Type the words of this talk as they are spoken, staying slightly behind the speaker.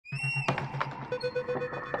Happy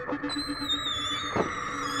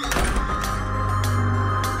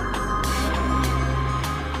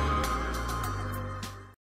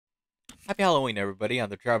Halloween, everybody. I'm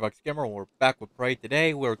the Charbox Gamer. We're back with Prey.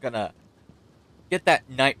 Today, we're gonna get that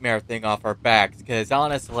nightmare thing off our backs, because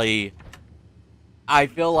honestly, I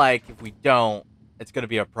feel like if we don't, it's gonna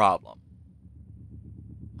be a problem.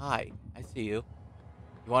 Hi, I see you.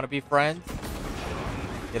 You want to be friends?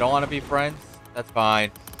 You don't want to be friends? That's fine.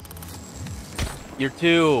 You're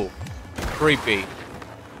too creepy.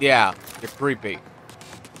 Yeah, you're creepy.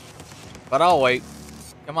 But I'll wait.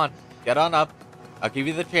 Come on, get on up. I'll give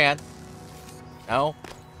you the chance. No?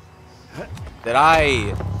 Did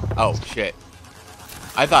I... Oh, shit.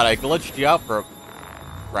 I thought I glitched you out for...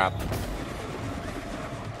 Crap.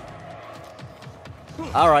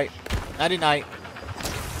 Alright. Nighty-night.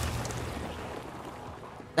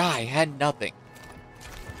 Ah, I had nothing.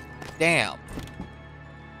 Damn.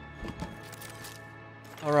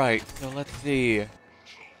 Alright, so let's see.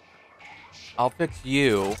 I'll fix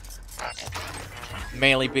you.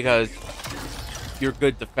 Mainly because you're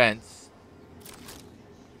good defense.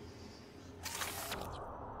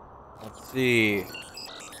 Let's see.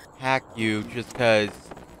 Hack you just because...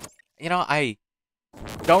 You know, I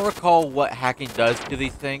don't recall what hacking does to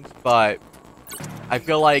these things, but I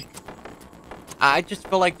feel like... I just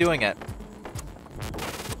feel like doing it.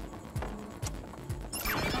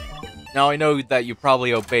 Now I know that you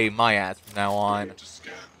probably obey my ass from now on.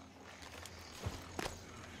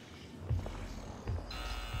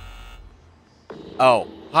 Oh,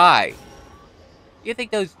 hi. You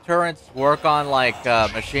think those turrets work on, like,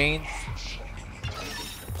 machines?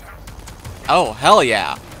 Oh, hell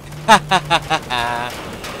yeah.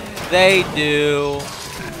 They do.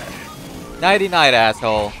 Nighty-night,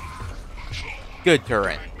 asshole. Good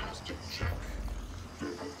turret.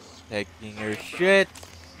 Taking your shit.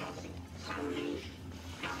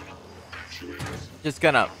 Just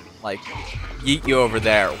gonna, like, yeet you over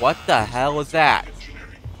there. What the hell is that?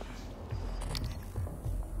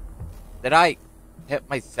 Did I hit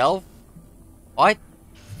myself? What?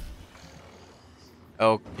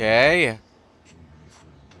 Okay.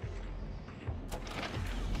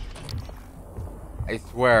 I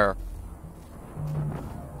swear.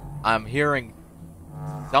 I'm hearing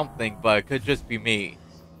something, but it could just be me.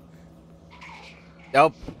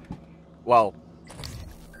 Nope. Well,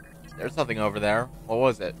 there's something over there. What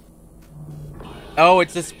was it? Oh,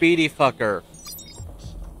 it's a speedy fucker.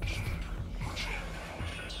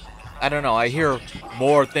 I don't know. I hear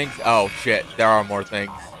more things. Oh, shit. There are more things.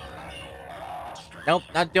 Nope.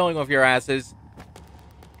 Not dealing with your asses.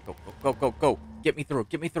 Go, go, go, go, go. Get me through.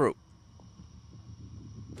 Get me through.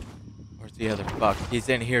 Where's the other fuck? He's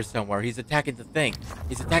in here somewhere. He's attacking the thing.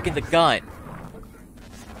 He's attacking the gun.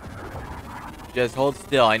 Just hold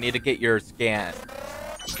still. I need to get your scan.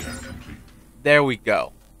 There we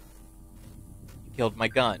go. Killed my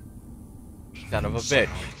gun. Son of a bitch.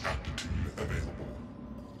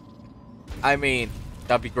 I mean,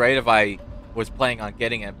 that'd be great if I was planning on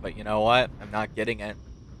getting it, but you know what? I'm not getting it.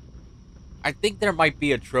 I think there might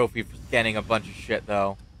be a trophy for scanning a bunch of shit,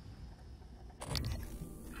 though.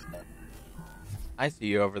 I see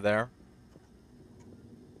you over there.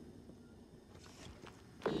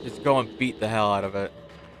 Just go and beat the hell out of it.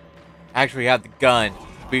 Actually, have the gun.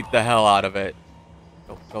 Beat the hell out of it.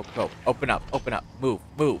 Go, go, go. Open up, open up. Move,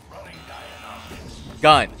 move.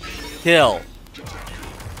 Gun. Kill.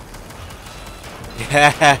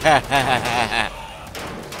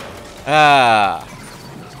 Ah.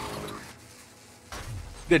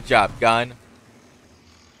 Good job, gun.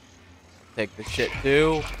 Take the shit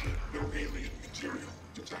too.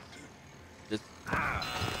 Just...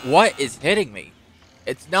 What is hitting me?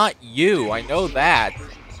 It's not you, I know that.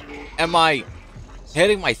 Am I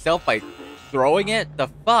hitting myself by throwing it? The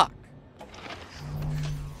fuck?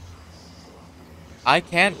 I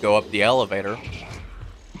can go up the elevator.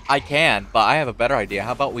 I can, but I have a better idea.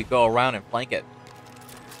 How about we go around and flank it?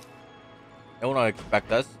 They won't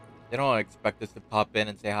expect us. They don't expect us to pop in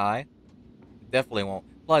and say hi. Definitely won't.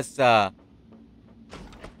 Plus, I'm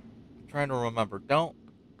trying to remember.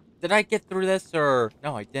 Did I get through this or...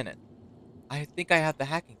 No, I didn't. I think I have the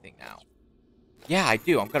hacking thing now. Yeah, I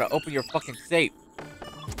do. I'm gonna open your fucking safe.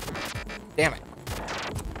 Damn it.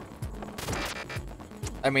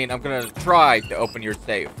 I mean, I'm gonna try to open your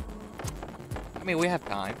safe. I mean, we have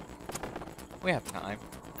time. We have time.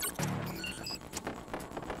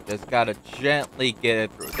 Just gotta gently get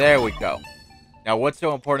it through. There we go. Now, what's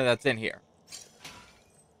so important that's in here?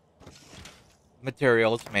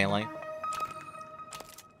 Materials, mainly.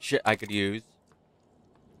 Shit I could use.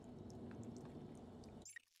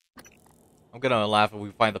 I'm gonna laugh if we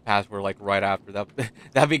find the password like right after that.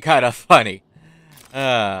 That'd be kind of funny.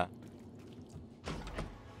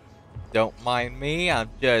 Don't mind me. I'm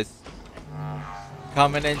just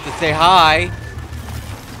coming in to say hi.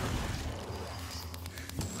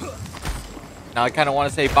 Now I kind of want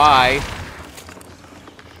to say bye.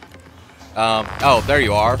 Oh, there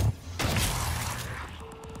you are.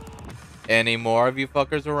 Any more of you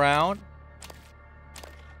fuckers around?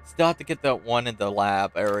 Still have to get that one in the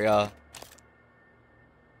lab area.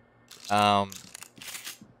 Well,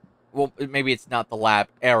 maybe it's not the lab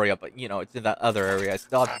area, but, you know, it's in that other area. I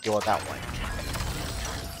still have to deal with that one.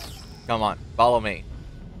 Come on, follow me.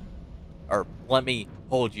 Or, let me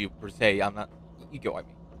hold you, per se. I'm not... You go, I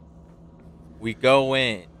mean. We go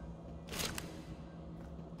in.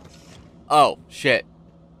 Oh, shit.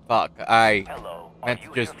 Fuck, I meant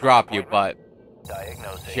to just drop you, but...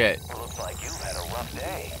 Shit. Looks like you've had a rough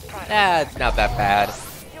day. It's not that bad.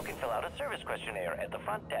 You can fill out a service questionnaire at the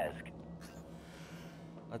front desk.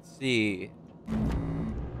 Let's see.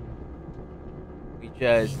 We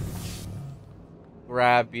just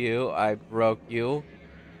grab you. I broke you.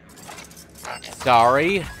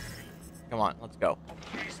 Sorry. Come on, let's go.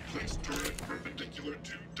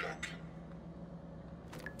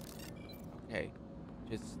 Okay.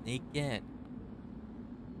 Just sneak in.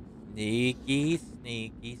 Sneaky,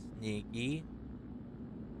 sneaky, sneaky.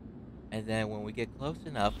 And then when we get close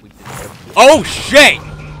enough, we just... Oh, shit!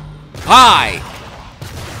 Hi!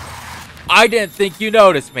 I didn't think you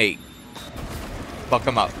noticed me. Fuck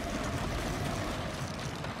him up.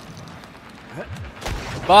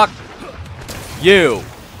 Fuck you.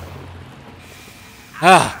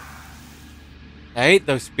 Ah. I hate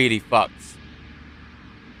those speedy fucks.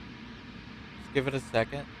 Just give it a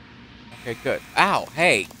second. Okay, good. Ow,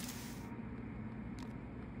 hey.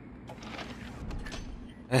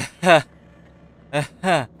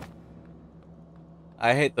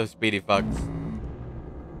 I hate those speedy fucks.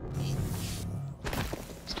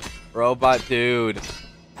 Robot dude.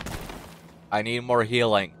 I need more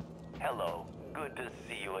healing. Hello. Good to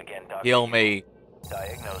see you again, Dr. Heal me.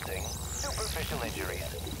 Diagnosing superficial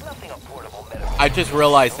injuries. Nothing a portable medical... I just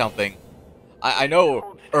realized something. I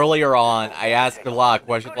know earlier on I asked a lot of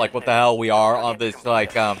questions like what the hell we are on this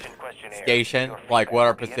like station, like what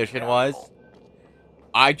our position was.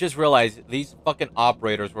 I just realized these fucking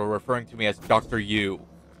operators were referring to me as Dr. U.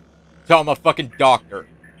 So I'm a fucking doctor.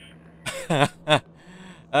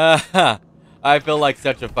 I feel like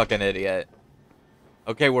such a fucking idiot.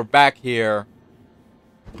 Okay, we're back here.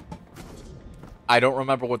 I don't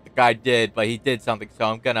remember what the guy did, but he did something, so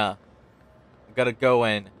I'm gonna go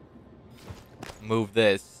and move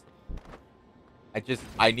this.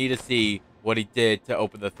 I need to see what he did to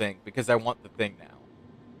open the thing, because I want the thing now.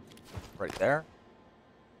 Right there?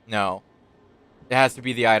 No. It has to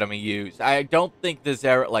be the item he used. I don't think this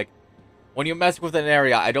area, like, when you mess with an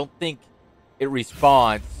area, I don't think it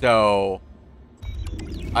respawns, so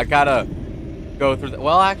I gotta go through the...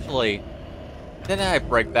 Well, actually, didn't I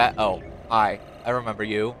break that? Oh, hi. I remember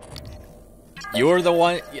you. You were the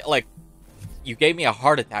one, like, you gave me a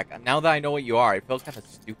heart attack. Now that I know what you are, I feel kind of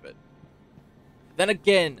stupid. Then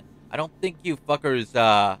again, I don't think you fuckers,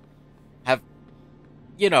 have,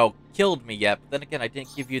 you know, killed me yet. But then again, I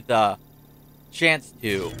didn't give you the chance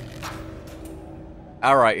to.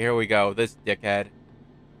 Alright, here we go. This dickhead.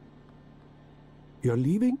 You're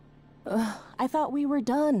leaving? I thought we were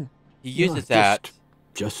done. He uses that.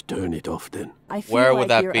 Just turn it off then. I feel Where would like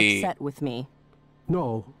that you're be? upset with me.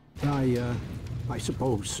 No, I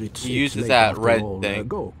suppose it's... He uses late that after red all. thing.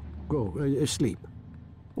 Go, sleep.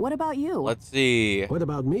 What about you? Let's see. What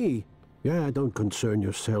about me? Yeah, don't concern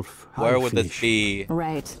yourself. Where I'll would finish. this be?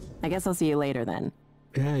 Right. I guess I'll see you later then.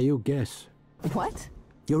 Yeah, you guess. What?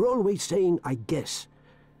 You're always saying, I guess.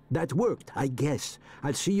 That worked, I guess.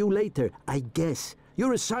 I'll see you later, I guess.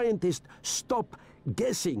 You're a scientist. Stop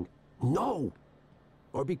guessing. No.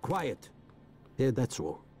 Or be quiet. Yeah, that's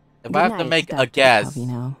all. If I have to make a guess,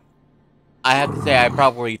 I have to say I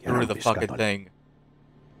probably threw the fucking thing.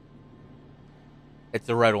 It's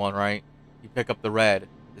the red one, right? You pick up the red.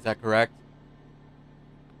 Is that correct?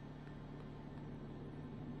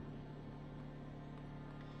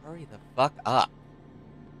 Hurry the fuck up.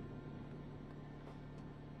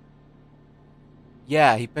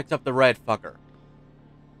 Yeah, he picked up the red fucker.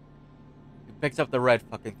 He picks up the red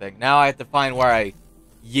fucking thing. Now I have to find where I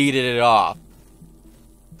yeeted it off.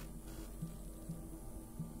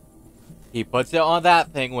 He puts it on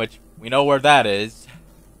that thing, which we know where that is.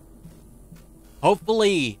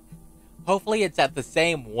 Hopefully it's at the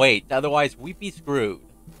same weight. Otherwise, we'd be screwed.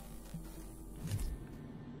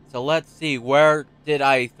 So let's see. Where did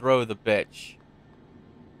I throw the bitch?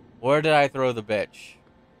 Where did I throw the bitch?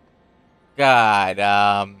 God,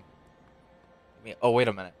 oh, wait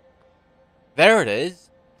a minute. There it is.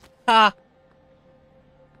 Ha!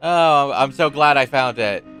 Oh, I'm so glad I found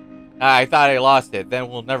it. I thought I lost it. Then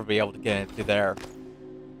we'll never be able to get into there.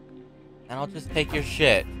 And I'll just take your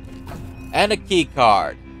shit. And a key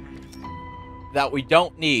card. That we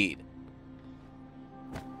don't need.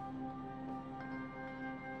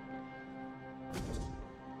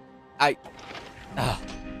 Ugh.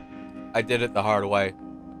 I did it the hard way.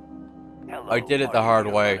 Hello, I did it the are you hard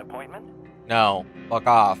here for way. an appointment? No. Fuck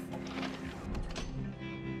off.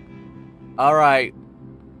 Alright.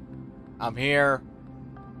 I'm here.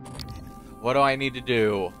 What do I need to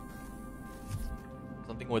do?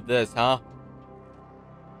 Something with this, huh?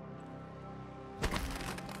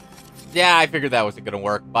 Yeah, I figured that wasn't gonna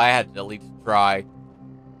work, but I had to at least try.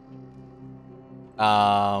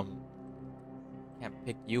 Can't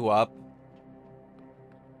pick you up.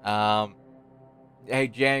 Hey,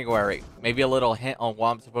 January. Maybe a little hint on what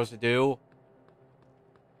I'm supposed to do?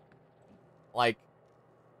 Like,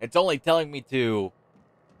 it's only telling me to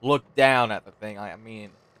look down at the thing. I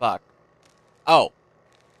mean, fuck. Oh.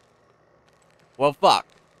 Well, fuck.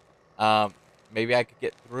 Maybe I could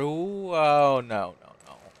get through? Oh, no.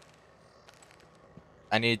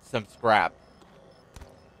 I need some scrap.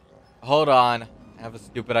 Hold on. I have a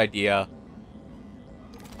stupid idea.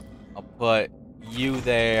 I'll put you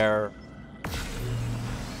there.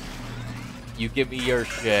 You give me your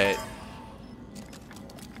shit.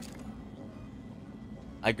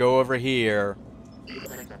 I go over here.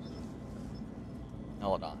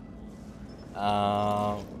 Hold on.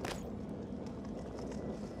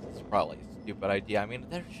 It's probably a stupid idea. I mean,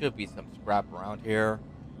 there should be some scrap around here.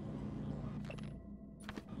 I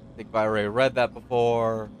think I already read that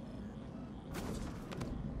before.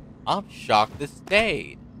 I'm shocked this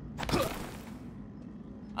stayed.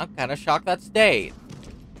 I'm kind of shocked that stayed.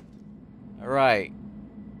 Alright.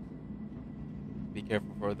 Be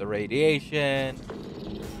careful for the radiation.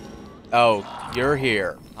 Oh, you're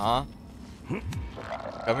here, huh?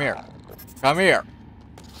 Come here. Come here.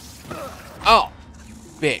 Oh,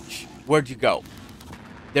 bitch. Where'd you go?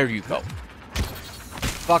 There you go.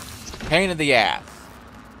 Fuck, pain in the ass.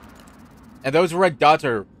 And those red dots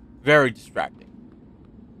are very distracting.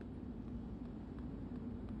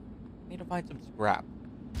 I need to find some scrap.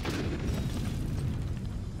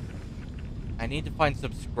 I need to find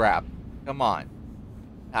some scrap. Come on.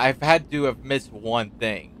 I've had to have missed one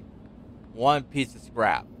thing. One piece of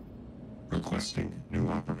scrap. Requesting new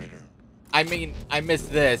operator. I mean, I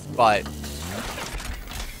missed this, but...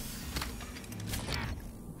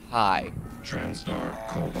 Hi. TranStar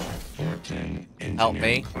Cobalt 410 Help me.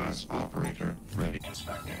 engineering class operator ready.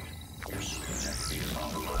 Inspecting.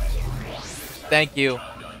 Thank you.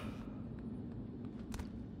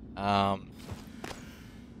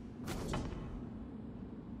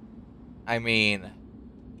 I mean...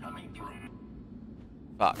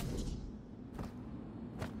 Fuck.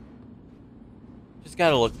 Just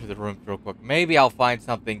gotta look through the room real quick. Maybe I'll find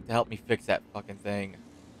something to help me fix that fucking thing.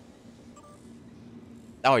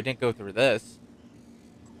 Oh, I didn't go through this.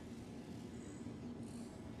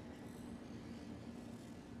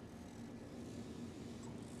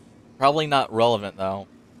 Probably not relevant, though.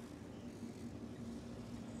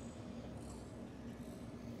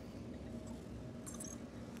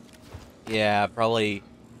 Yeah, probably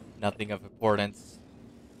nothing of importance.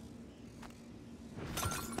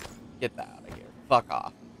 Get that out of here. Fuck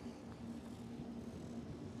off.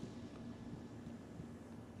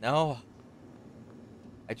 No.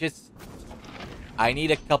 I need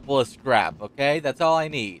a couple of scrap, okay? That's all I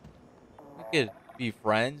need. We could be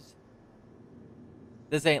friends.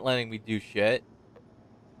 This ain't letting me do shit.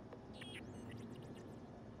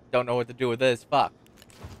 Don't know what to do with this. Fuck.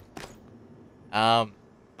 Let's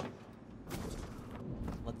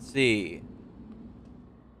see.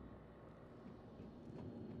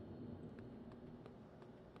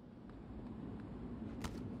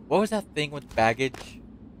 What was that thing with baggage?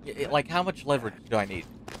 Like, how much leverage do I need?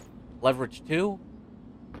 Leverage 2?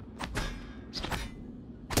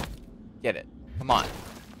 Get it. Come on.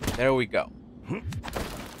 There we go.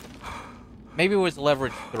 Maybe it was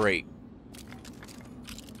leverage 3.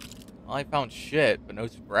 Well, I found shit, but no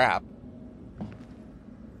scrap.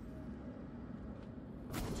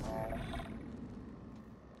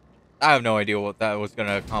 I have no idea what that was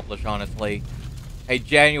gonna accomplish, honestly. Hey,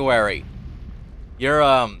 January. You're,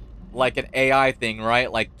 like an AI thing, right?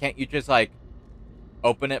 Like, can't you just, like,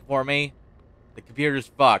 open it for me? The computer's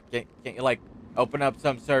fucked. Can't you, like, open up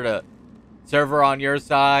some sort of server on your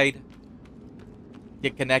side?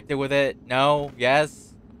 Get connected with it? No?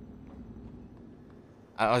 Yes?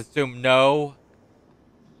 I assume no.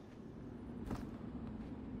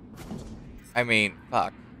 I mean,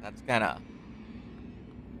 fuck. That's kind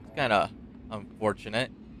of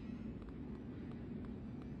unfortunate.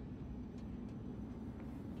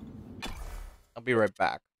 I'll be right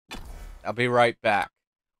back. I'll be right back.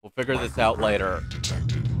 We'll figure this out later.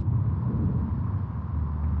 Detected.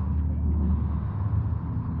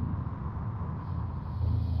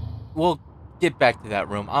 We'll get back to that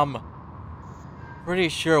room. I'm pretty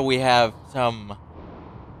sure we have some...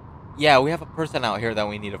 Yeah, we have a person out here that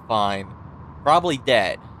we need to find. Probably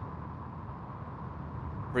dead.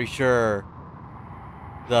 Pretty sure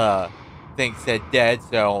the thing said dead,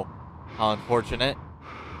 so how unfortunate.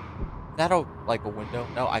 Is that like a window?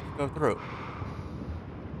 No, I can go through.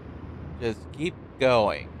 Just keep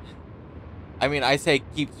going. I mean, I say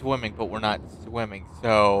keep swimming, but we're not swimming,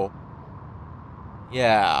 so...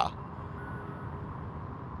 Yeah.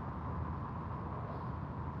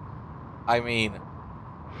 I mean,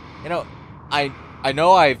 you know, I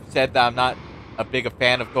know I've said that I'm not a big a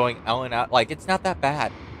fan of going out and out. Like, it's not that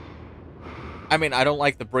bad. I mean, I don't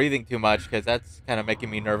like the breathing too much because that's kind of making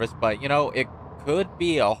me nervous. But, you know, it could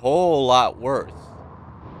be a whole lot worse.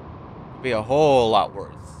 Could be a whole lot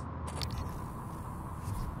worse.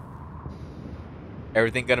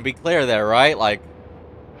 Everything gonna be clear there, right? Like,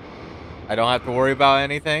 I don't have to worry about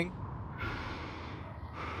anything.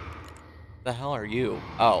 What the hell are you?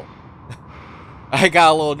 Oh. I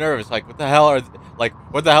got a little nervous. Like, what the hell are... Like,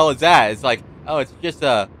 what the hell is that? It's like, oh, it's just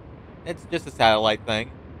a satellite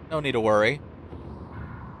thing. No need to worry.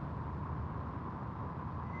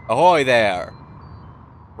 Ahoy there.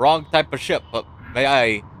 Wrong type of ship, but may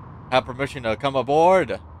I have permission to come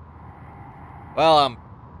aboard? Well, I'm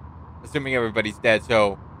assuming everybody's dead,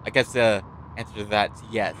 so I guess the answer to that's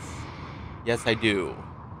yes. Yes, I do.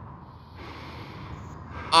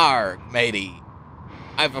 Arg, matey.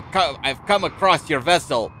 I've come across your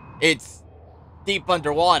vessel. It's deep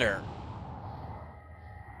underwater.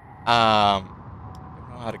 I don't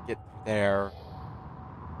know how to get there.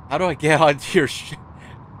 How do I get onto your ship?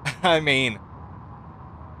 I mean,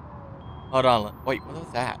 hold on. Wait, what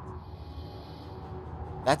was that?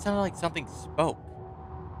 That sounded like something spoke.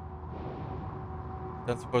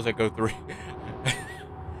 Don't suppose I go through.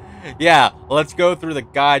 Yeah, let's go through the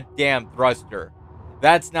goddamn thruster.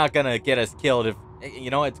 That's not gonna get us killed. If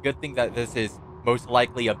you know, it's a good thing that this is most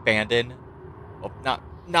likely abandoned. Well,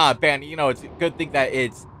 not abandoned. You know, it's a good thing that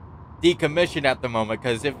it's decommissioned at the moment.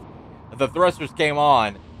 Because if the thrusters came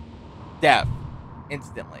on, death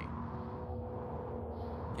instantly.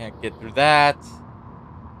 Can't get through that.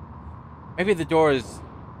 Maybe the door is...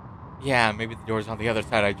 Yeah, maybe the door's on the other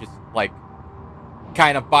side. I just, like,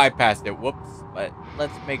 kind of bypassed it. Whoops. But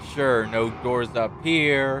let's make sure no doors up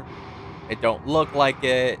here. It don't look like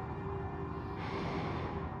it.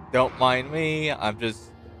 Don't mind me. I'm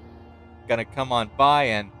just gonna come on by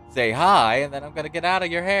and say hi, and then I'm gonna get out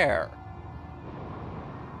of your hair.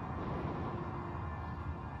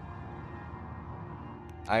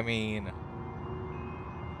 I mean...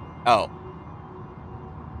 Oh.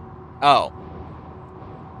 Oh.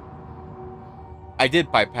 I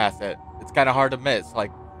did bypass it. It's kind of hard to miss.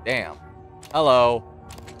 Like, damn. Hello.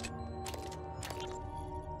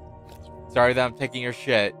 Sorry that I'm taking your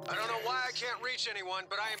shit. I don't know why I can't reach anyone,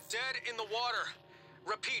 but I am dead in the water.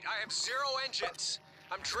 Repeat, I have 0 engines.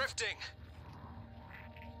 I'm drifting.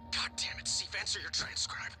 God damn it, Steve, answer your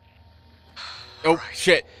transcribe. Oh, right.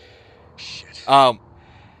 shit. Shit.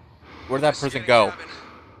 Where'd that person go? Cabin.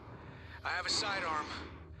 I have a sidearm.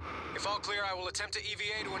 If all clear, I will attempt to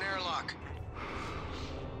EVA to an airlock.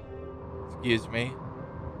 Excuse me.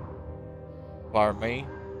 Pardon me.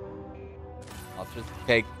 I'll just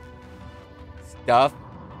take stuff.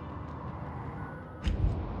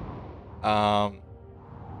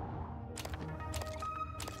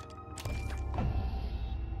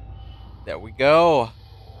 There we go.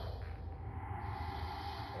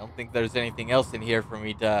 I don't think there's anything else in here for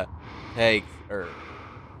me to take or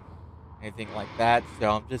anything like that,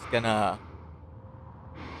 so I'm just gonna...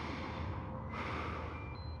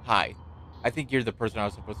 Hi. I think you're the person I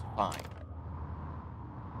was supposed to find.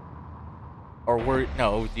 Or were...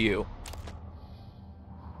 No, it was you.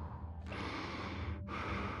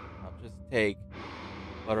 I'll just take...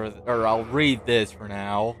 Or I'll read this for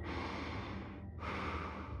now.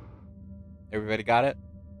 Everybody got it?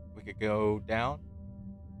 We could go down.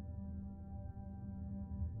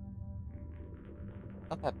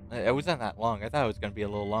 Not that... It wasn't that long. I thought it was going to be a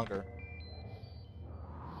little longer.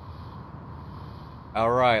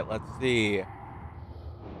 Alright, let's see.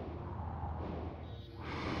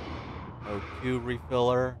 O2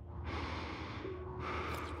 refiller.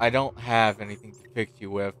 I don't have anything to fix you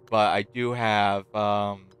with, but I do have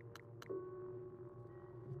 11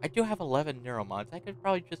 neuromods. I could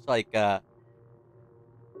probably just like get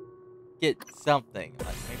something.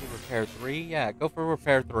 Like maybe repair 3? Yeah, go for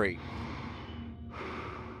repair 3.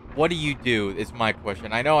 What do you do is my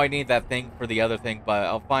question. I know I need that thing for the other thing, but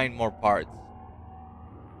I'll find more parts.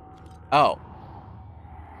 Oh.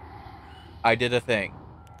 I did a thing.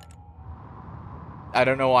 I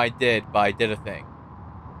don't know why I did, but I did a thing.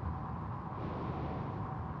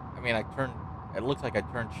 I mean, it looks like I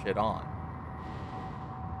turned shit on.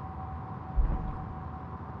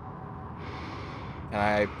 Can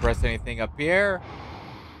I press anything up here?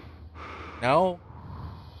 No?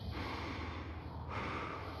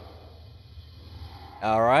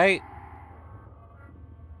 Alright.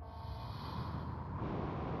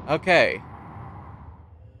 Okay.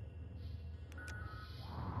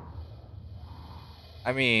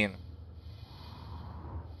 I mean,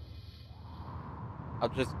 I'll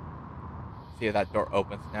just see if that door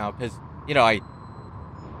opens now, because, you know, I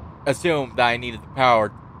assumed that I needed the power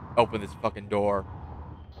to open this fucking door.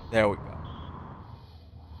 There we go.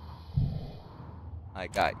 I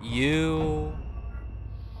got you.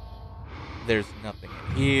 There's nothing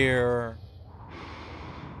in here.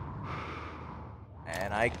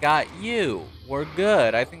 And I got you. We're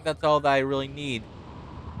good. I think that's all that I really need,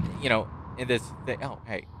 you know, in this thing. Oh,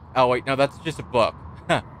 hey. Oh, wait, no, that's just a book.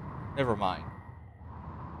 Never mind.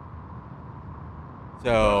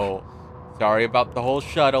 So, sorry about the whole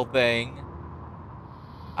shuttle thing.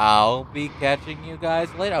 I'll be catching you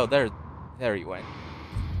guys later. Oh, there you went.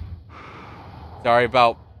 Sorry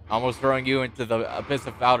about almost throwing you into the abyss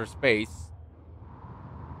of outer space.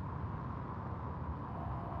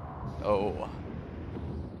 Oh.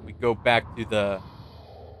 We go back to the...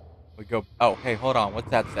 Oh, hey, hold on. What's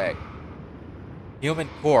that say? Human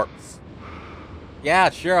corpse. Yeah,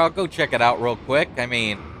 sure, I'll go check it out real quick. I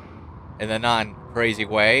mean, in a non-crazy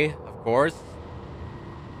way, of course.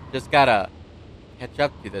 Just gotta catch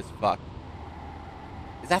up to this fuck.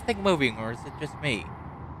 Is that thing moving, or is it just me?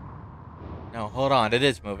 No, hold on, it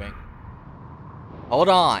is moving. Hold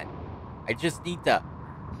on. I just need to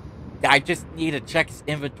check his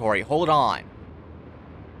inventory. Hold on.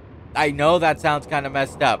 I know that sounds kind of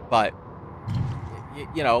messed up, but...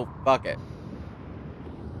 you know, fuck it.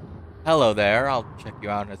 Hello there. I'll check you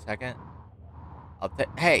out in a second.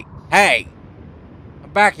 Hey! Hey!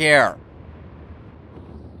 I'm back here!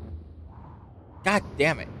 God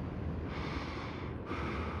damn it.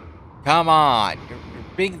 Come on. You're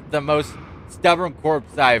being the most stubborn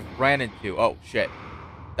corpse I've ran into. Oh, shit.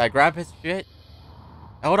 Did I grab his shit?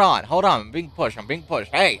 Hold on. I'm being pushed.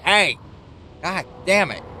 Hey! Hey! God damn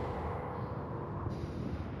it.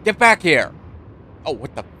 Get back here! Oh,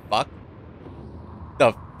 what the fuck?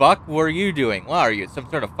 The fuck were you doing? What are you, some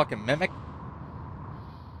sort of fucking mimic?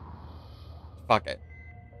 Fuck it.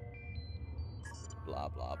 Blah,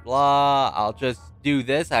 blah, blah. I'll just do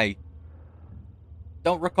this. I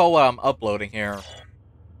don't recall what I'm uploading here.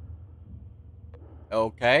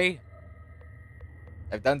 Okay.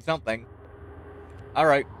 I've done something.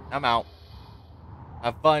 Alright, I'm out.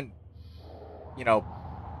 Have fun, you know,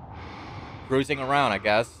 cruising around, I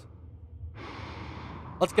guess.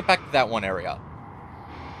 Let's get back to that one area.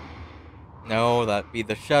 No, that'd be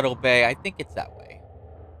the shuttle bay. I think it's that way.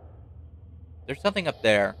 There's something up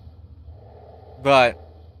there. But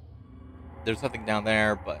there's something down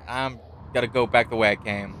there, but I'm gotta go back the way I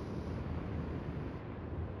came.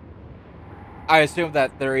 I assume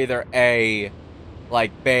that they're either A,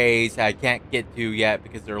 like bays I can't get to yet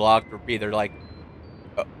because they're locked, or B, they're like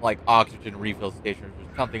oxygen refill stations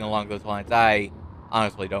or something along those lines. I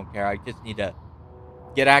honestly don't care. I just need to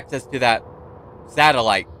get access to that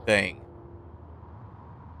satellite thing.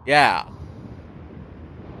 Yeah.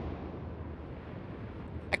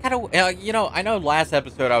 I kind of, you know, I know last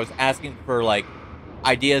episode I was asking for, like,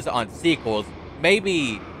 ideas on sequels.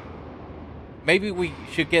 Maybe we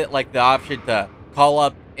should get, like, the option to call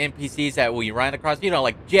up NPCs that we ran across. You know,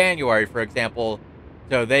 like January, for example,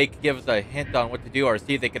 so they could give us a hint on what to do or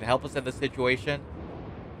see if they can help us in this situation.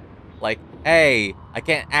 Like, hey, I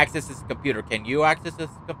can't access this computer. Can you access this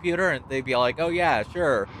computer? And they'd be like, oh, yeah,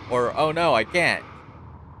 sure. Or, oh, no, I can't.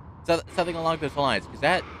 So, something along those lines. Because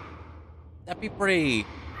that'd be pretty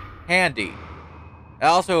handy. And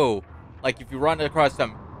also, like, if you run across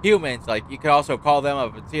some humans, like, you could also call them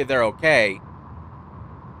up and see if they're okay.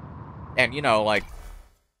 And, you know, like,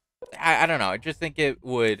 I don't know. I just think it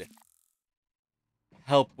would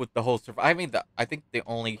help with the whole survival. I mean, I think the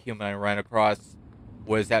only human I ran across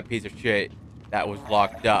was that piece of shit that was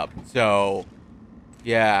locked up. So,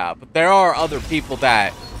 yeah. But there are other people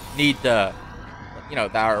that need to... you know,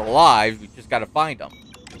 that are alive. We just gotta find them.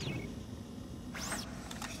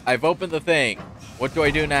 I've opened the thing. What do I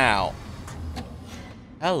do now?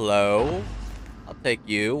 Hello. I'll take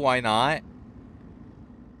you. Why not?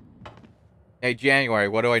 Hey, January,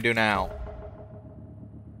 what do I do now?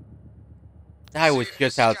 I was Zeke, just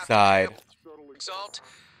this is Captain outside. Hale. Exalt,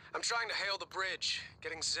 I'm trying to hail the bridge.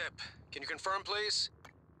 Getting zip. Can you confirm, please?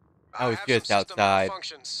 I I was have some just system outside.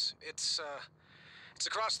 malfunctions. It's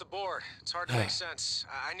across the board. It's hard to make sense.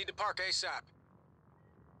 I need to park ASAP.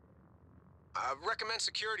 Recommend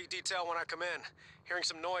security detail when I come in. Hearing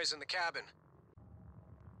some noise in the cabin.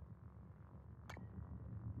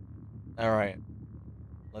 Alright.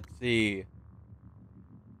 Let's see.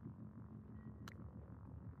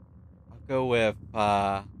 I'll go with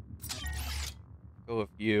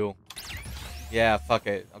you. Yeah, fuck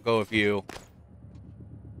it. I'll go with you.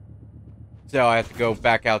 So I have to go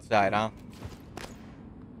back outside, huh?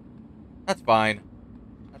 That's fine.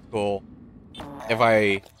 That's cool. If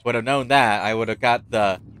I would have known that, I would have got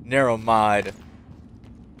the narrow mod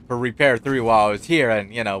for Repair 3 while I was here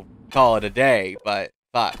and, you know, call it a day, but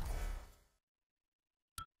fuck.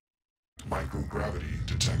 Microgravity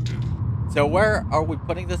detected. So where are we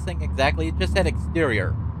putting this thing exactly? It just said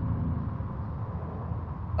exterior.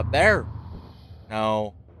 Up there?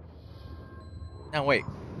 No. No, wait.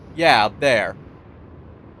 Yeah, up there.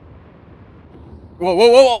 Whoa, whoa,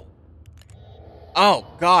 whoa, whoa! Oh,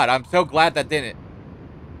 God, I'm so glad that didn't.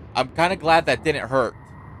 I'm kind of glad that didn't hurt.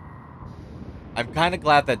 I'm kind of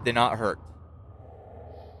glad that did not hurt.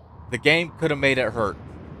 The game could have made it hurt.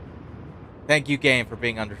 Thank you, game, for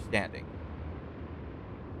being understanding.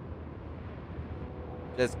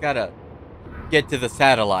 Just gotta get to the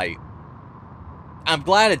satellite. I'm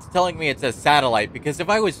glad it's telling me it's a satellite, because if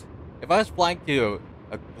I was flying to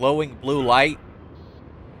a glowing blue light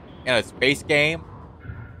in a space game,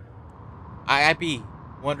 I'd be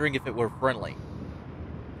wondering if it were friendly.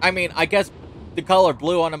 I mean, I guess the color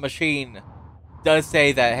blue on a machine does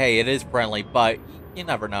say that, hey, it is friendly, but you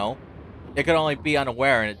never know. It could only be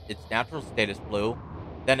unaware and its natural state is blue.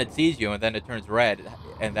 Then it sees you and then it turns red,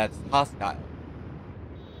 and that's hostile.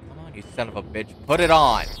 Come on, you son of a bitch. Put it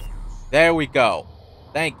on. There we go.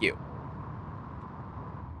 Thank you.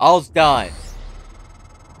 All's done.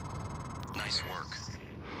 Nice work.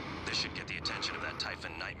 This should get the attention of that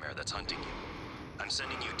Typhon nightmare that's hunting you. I'm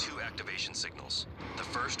sending you 2 activation signals. The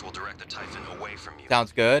first will direct the Typhon away from you.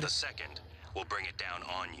 Sounds good. The second will bring it down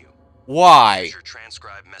on you. Why? Use your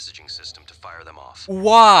transcribe messaging system to fire them off.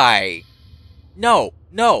 Why? No,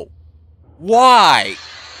 no. Why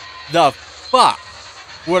the fuck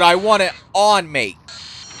would I want it on me?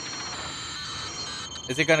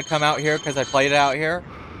 Is it gonna come out here because I played it out here?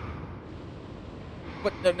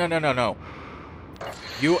 But no, no, no, no, no.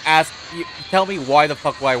 You tell me why the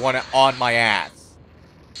fuck would I want it on my ass?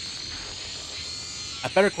 A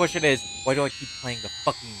better question is, why do I keep playing the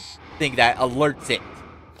fucking thing that alerts it?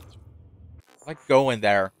 If I go in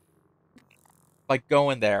there,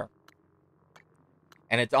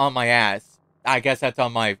 and it's on my ass, I guess that's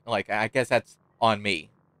on my, like, I guess that's on me.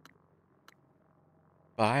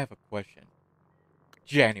 But I have a question.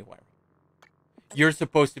 January. You're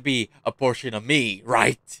supposed to be a portion of me,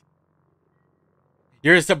 right?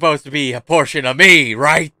 You're supposed to be a portion of me,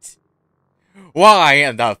 right? Why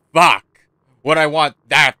in the fuck would I want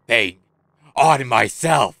that thing on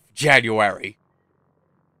myself, January?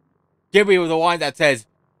 Give me the one that says,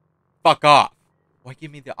 fuck off. Why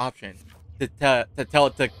give me the option to tell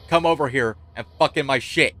it to come over here and fuck in my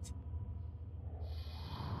shit?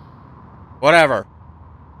 Whatever.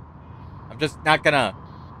 I'm just not gonna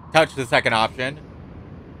touch the second option.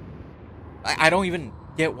 I don't even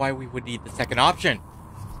get why we would need the second option.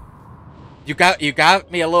 You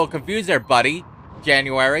got me a little confused there, buddy.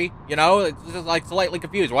 January, you know, it's just like slightly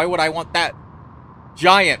confused. Why would I want that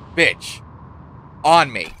giant bitch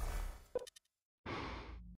on me?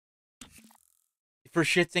 For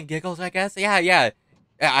shits and giggles, I guess. Yeah,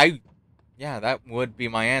 that would be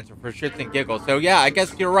my answer, for shits and giggles. So yeah, I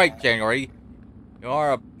guess you're right, January. You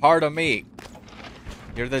are a part of me.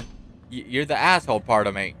 You're the asshole part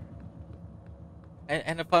of me.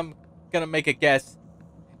 And if I'm gonna make a guess,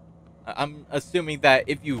 I'm assuming that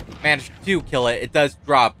if you manage to kill it, it does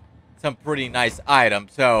drop some pretty nice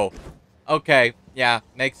items. So, okay, yeah,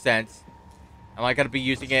 makes sense. Am I gonna be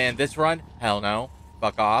using it in this run? Hell no.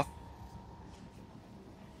 Fuck off.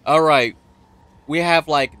 Alright, we have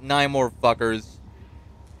like 9 more fuckers.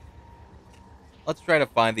 Let's try to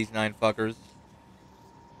find these 9 fuckers.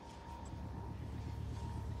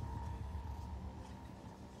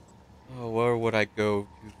 Oh, where would I go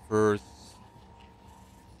to first?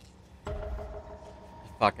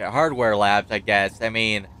 I fuck it, hardware labs, I guess. I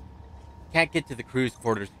mean, can't get to the cruise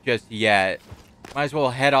quarters just yet. Might as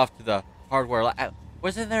well head off to the hardware lab.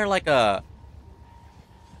 Wasn't there like a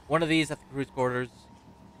one of these at the cruise quarters?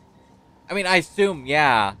 I mean, I assume,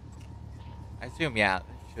 yeah. I assume, yeah, it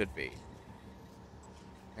should be.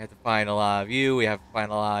 We have to find a lot of you. We have to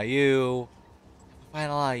find a lot of you. We have to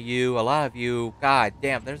find a lot of you. A lot of you. God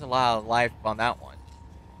damn, there's a lot of life on that one.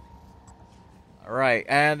 Alright,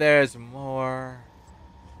 and there's more.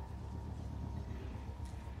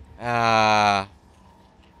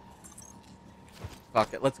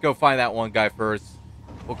 Fuck it. Let's go find that one guy first.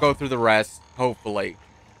 We'll go through the rest, hopefully.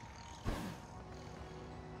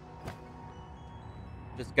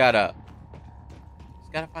 Just gotta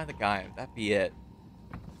find the guy. That'd be it.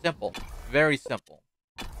 Simple. Very simple.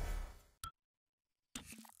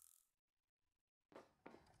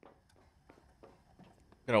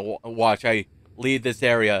 Gonna watch I lead this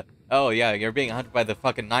area. Oh yeah, you're being hunted by the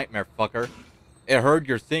fucking nightmare fucker. It heard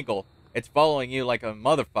your single. It's following you like a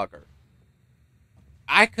motherfucker.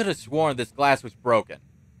 I could have sworn this glass was broken.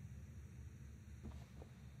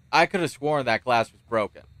 I could have sworn that glass was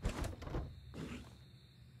broken.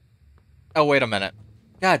 Oh, wait a minute.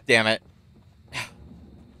 God damn it.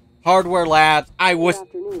 Hardware labs. I was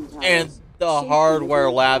in the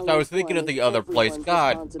hardware labs. I was thinking of the other place.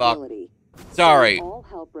 God fuck. Sorry.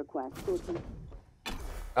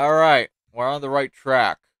 Alright. We're on the right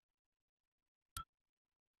track.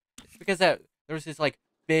 It's because there was this, like,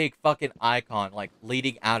 big fucking icon, like,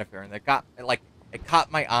 leading out of here. And it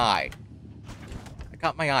caught my eye. It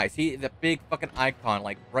caught my eye. See, the big fucking icon,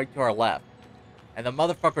 like, right to our left. And the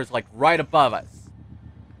motherfucker's, like, right above us.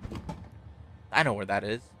 I know where that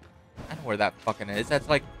is. I know where that fucking is. That's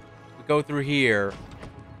like, we go through here.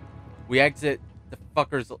 We exit the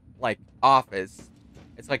fucker's, like, office.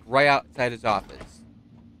 It's, like, right outside his office.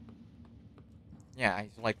 Yeah,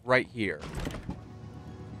 he's, like, right here.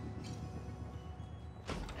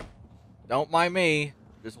 Don't mind me.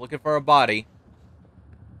 Just looking for a body.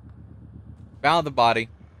 Found the body.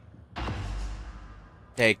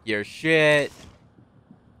 Take your shit.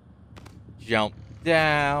 Jump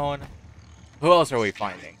down. Who else are we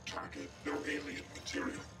finding? Target, no alien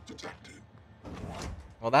material detected.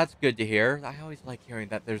 Well, that's good to hear. I always like hearing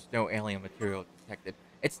that there's no alien material detected.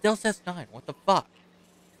 It still says 9. What the fuck?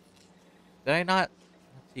 Did I not?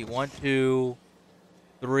 Let's see. 1, 2,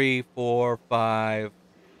 3, 4, 5.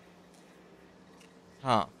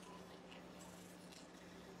 Huh.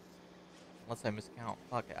 Unless I miscount.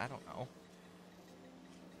 Fuck it. I don't know.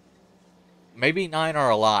 Maybe 9 are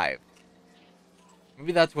alive.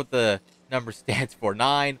 Maybe that's what the number stands for.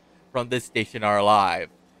 9 from this station are alive.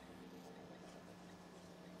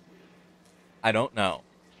 I don't know.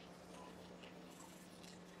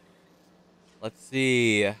 Let's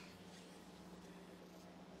see. It's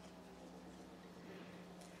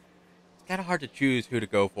kind of hard to choose who to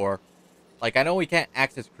go for. Like, I know we can't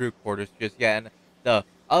access crew quarters just yet, and the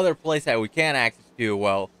other place that we can access to,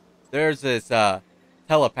 well, there's this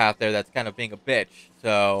telepath there that's kind of being a bitch,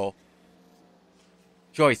 so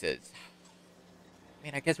choices. I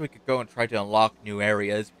mean, I guess we could go and try to unlock new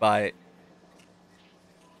areas, but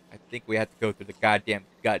I think we have to go through the goddamn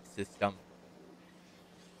gut system.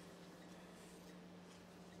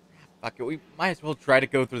 Fuck it, we might as well try to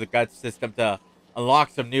go through the gut system to unlock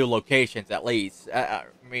some new locations at least. I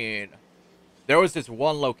mean, there was this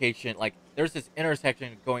one location, like, there's this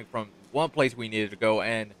intersection going from one place we needed to go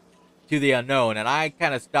and to the unknown, and I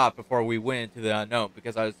kind of stopped before we went into the unknown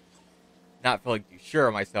because I was not feeling too sure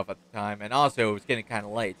of myself at the time, and also it was getting kind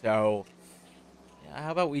of late, so yeah,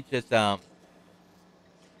 how about we just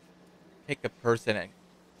pick a person and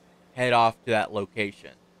head off to that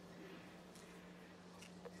location.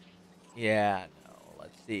 Yeah, no,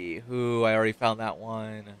 let's see, who, I already found that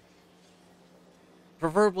one.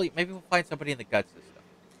 Preferably, maybe we'll find somebody in the gut system.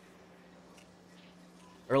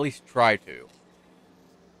 Or at least try to.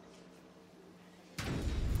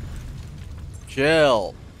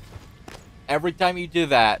 Chill. Every time you do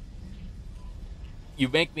that, you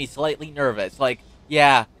make me slightly nervous. Like,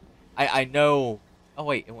 yeah, I know. Oh,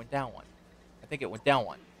 wait, it went down one. I think it went down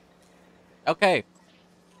one. Okay.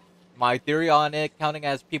 My theory on it counting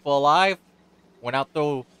as people alive went out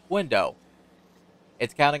the window.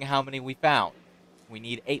 It's counting how many we found. We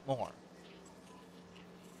need 8 more.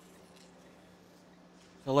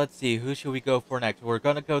 So let's see, who should we go for next? We're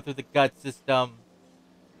gonna go through the gut system.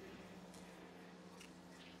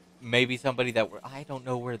 Maybe somebody that I don't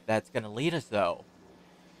know where that's gonna lead us though.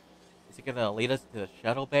 Is it gonna lead us to the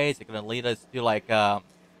shuttle bay? Is it gonna lead us to like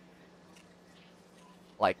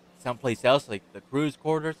someplace else, like the cruise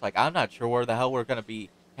quarters? Like, I'm not sure where the hell we're gonna be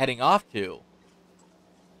heading off to.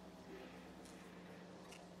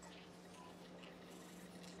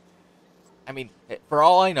 I mean, for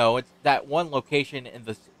all I know, it's that one location in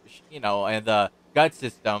the, in the gut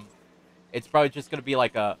system. It's probably just gonna be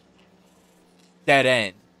like a dead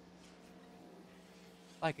end.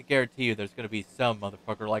 I can guarantee you, there's gonna be some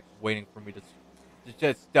motherfucker like waiting for me to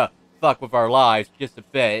just fuck with our lives just a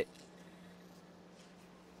bit.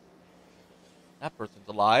 That person's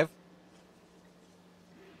alive,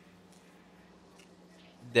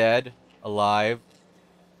 dead, alive,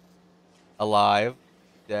 alive,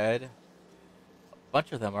 dead. A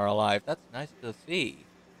bunch of them are alive. That's nice to see.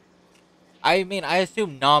 I mean, I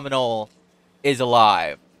assume Nominal is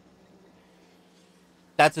alive.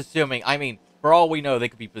 That's assuming. I mean, for all we know, they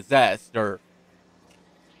could be possessed or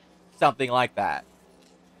something like that.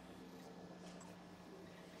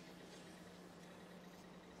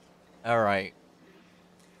 All right.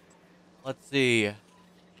 Let's see.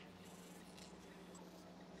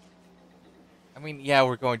 I mean, yeah,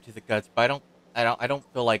 we're going to the guts, but I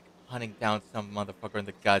don't feel like hunting down some motherfucker in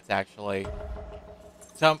the guts. Actually,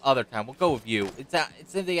 some other time. We'll go with you.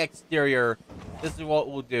 It's in the exterior. This is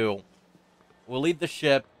what we'll do. We'll leave the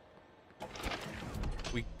ship.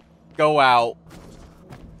 We go out.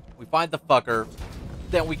 We find the fucker.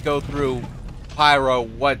 Then we go through Pyro,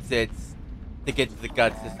 What's-Its to get to the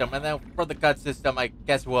gut system. And then for the gut system, I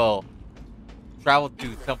guess we'll travel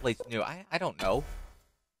to someplace new. I don't know.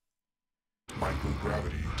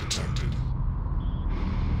 Microgravity detected.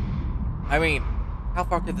 I mean, how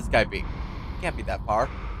far could this guy be? Can't be that far.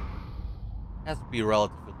 Has to be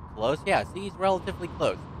relatively close. Yeah, see, he's relatively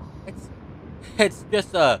close. It's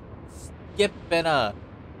just a skip in a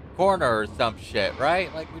corner or some shit,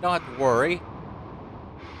 right? Like, we don't have to worry.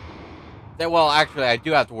 Well, actually, I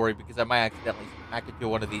do have to worry because I might accidentally smack into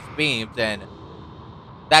one of these beams, and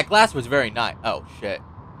that glass was very nice. Oh, shit.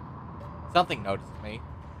 Something noticed me.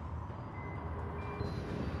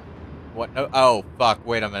 What? No. Oh, fuck.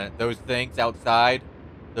 Wait a minute. Those things outside,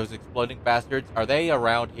 those exploding bastards, are they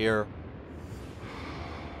around here?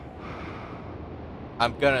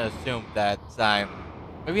 I'm gonna assume that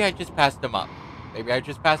maybe I just passed them up. Maybe I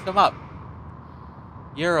just passed them up.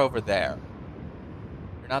 You're over there.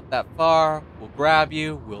 You're not that far. We'll grab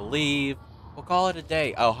you. We'll leave. We'll call it a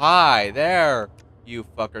day. Oh, hi. There you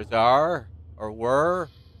fuckers are. Or were.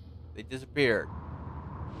 They disappeared.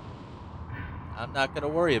 I'm not gonna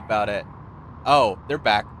worry about it. Oh, they're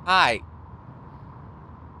back. Hi.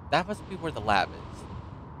 That must be where the lab is.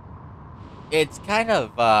 It's kind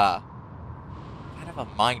of a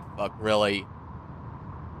mind fuck, really.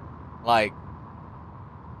 Like,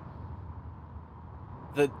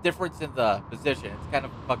 the difference in the position, it's kind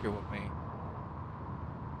of fucking with me.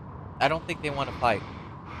 I don't think they want to fight.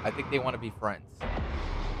 I think they want to be friends.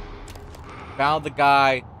 Found the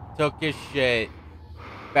guy, took his shit,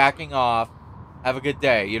 backing off. Have a good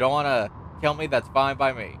day. You don't want to kill me? That's fine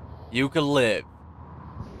by me. You can live.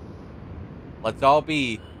 Let's all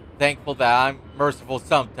be thankful that I'm merciful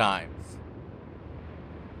sometimes.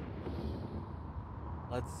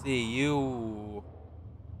 Let's see, you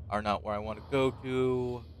are not where I want to go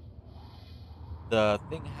to. The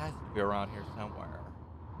thing has to be around here somewhere.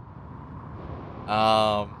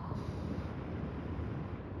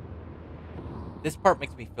 This part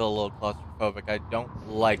makes me feel a little claustrophobic. I don't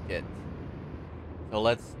like it. So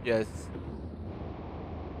let's just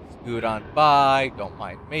scoot on by. Don't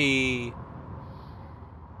mind me.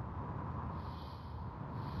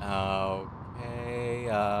 Okay,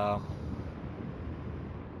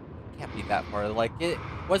 can't be that far. Like, it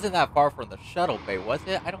wasn't that far from the shuttle bay, was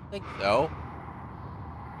it? I don't think so.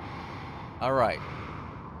 Alright.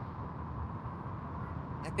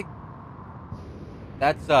 I think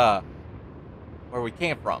that's, where we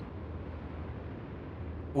came from.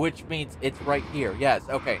 Which means it's right here. Yes,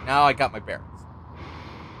 okay, now I got my bearings.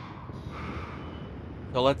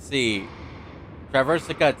 So let's see. Traverse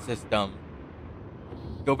the gut system.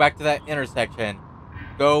 Go back to that intersection.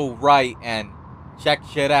 Go right and check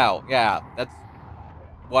shit out. Yeah, that's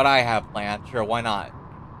what I have planned. Sure, why not?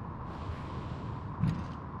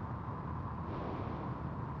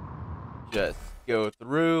 Just go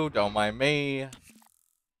through. Don't mind me.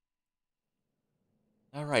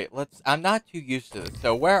 Alright, I'm not too used to this.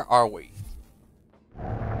 So where are we?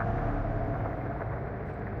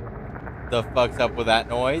 The fuck's up with that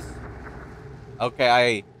noise? Okay,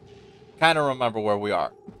 I kind of remember where we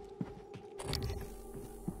are.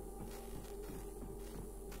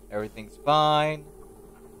 Everything's fine.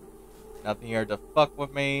 Nothing here to fuck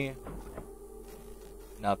with me.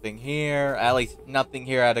 Nothing here. At least nothing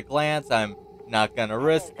here at a glance. I'm not gonna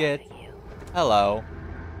risk it. Hello.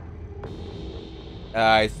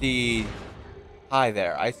 I see... Hi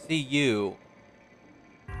there. I see you.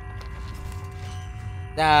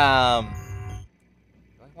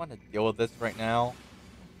 want to deal with this right now?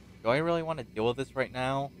 Do I really want to deal with this right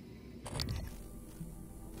now?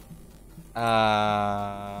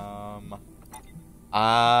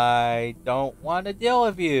 I don't want to deal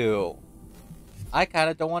with you. I kind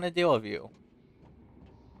of don't want to deal with you.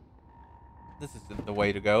 This isn't the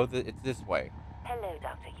way to go. It's this way. Hello,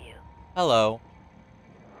 Dr. Yu. Hello.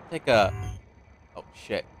 Take a... Oh,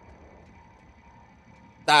 shit.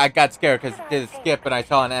 I got scared because it did a skip and I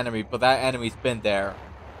saw an enemy, but that enemy's been there.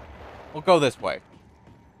 We'll go this way.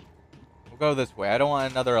 We'll go this way. I don't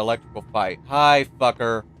want another electrical fight. Hi,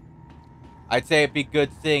 fucker. I'd say it'd be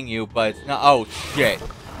good seeing you, but it's not... Oh, shit.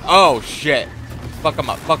 Oh, shit. Fuck him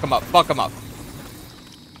up. Fuck him up. Fuck him up.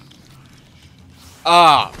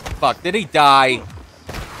 Ah, fuck. Did he die?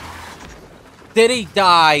 Did he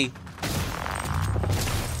die?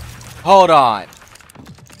 Hold on.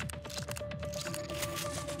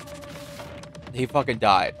 He fucking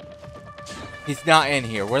died. He's not in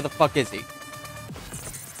here. Where the fuck is he?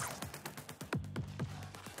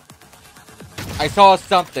 I saw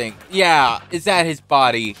something. Yeah, is that his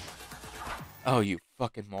body? Oh, you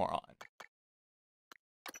fucking moron.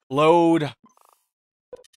 Load.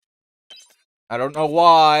 I don't know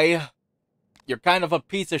why. You're kind of a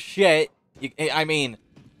piece of shit. I mean,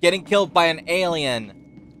 getting killed by an alien.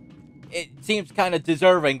 It seems kind of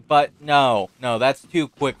deserving, but no. No, that's too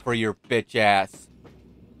quick for your bitch ass.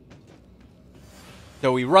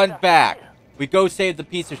 So we run back. We go save the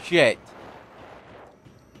piece of shit.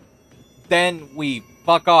 Then we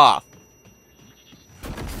fuck off.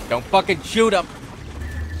 Don't fucking shoot him.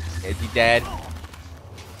 Is he dead?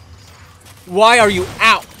 Why are you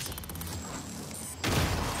out?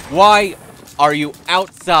 Why are you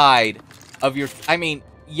outside of your... I mean,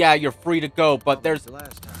 yeah, you're free to go, but there's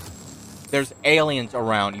aliens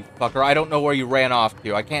around, you fucker. I don't know where you ran off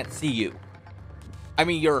to. I can't see you. I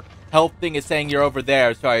mean, your health thing is saying you're over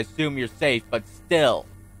there, so I assume you're safe, but still.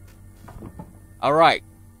 Alright.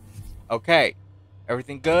 Okay.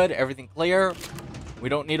 Everything good? Everything clear? We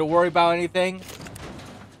don't need to worry about anything?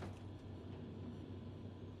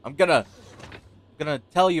 I'm gonna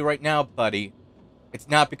tell you right now, buddy. It's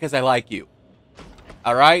not because I like you.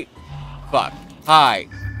 Alright? Fuck. Hi.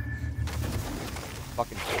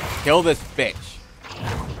 Fucking kill this bitch.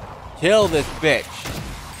 Kill this bitch.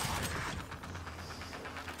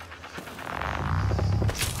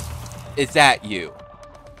 Is that you?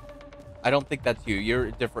 I don't think that's you. You're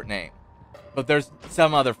a different name. But there's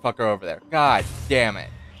some other fucker over there. God damn it.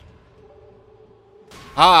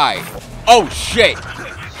 Hi. Oh, shit.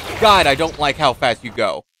 God, I don't like how fast you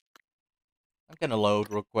go. I'm gonna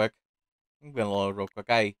load real quick. I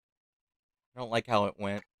don't like how it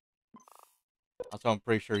went. Also, I'm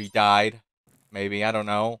pretty sure he died. Maybe. I don't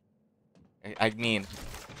know. I mean,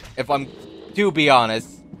 if I'm to be honest,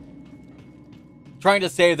 trying to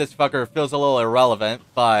save this fucker feels a little irrelevant,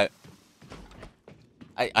 but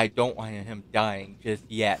I don't want him dying just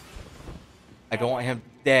yet. I don't want him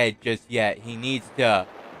dead just yet. He needs to,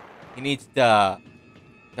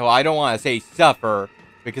 no, I don't want to say suffer,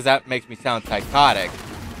 because that makes me sound psychotic.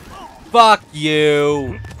 Fuck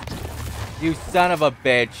you! You son of a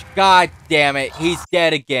bitch. God damn it, he's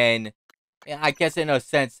dead again. I guess in a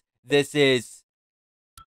sense, this is...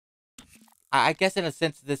 I guess in a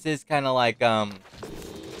sense, this is kind of like,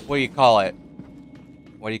 what do you call it?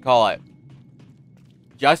 What do you call it?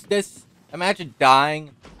 Justice? Imagine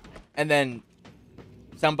dying, and then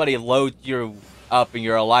somebody loads you up and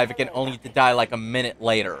you're alive again, only to die like a minute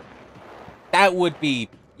later. That would be,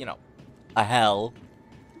 you know, a hell.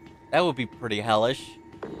 That would be pretty hellish.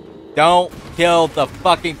 Don't kill the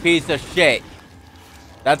fucking piece of shit.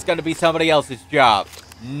 That's gonna be somebody else's job,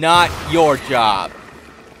 not your job.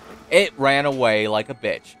 It ran away like a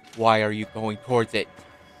bitch. Why are you going towards it?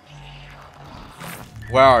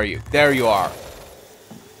 Where are you? There you are.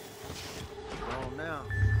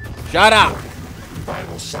 Shut up!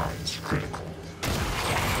 Vital signs critical.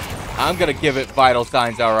 I'm gonna give it vital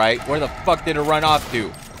signs, alright. Where the fuck did it run off to?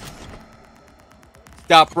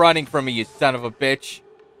 Stop running from me, you son of a bitch.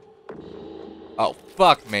 Oh,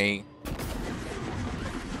 fuck me.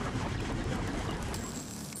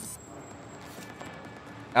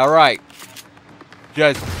 Alright.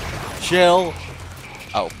 Just chill.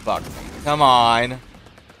 Oh, fuck me. Come on.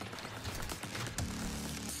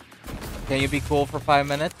 Can you be cool for 5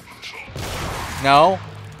 minutes? No?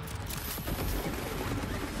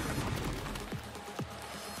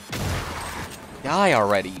 Die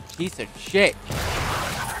already, piece of shit.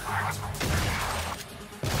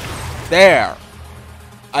 There.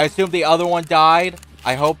 I assume the other one died.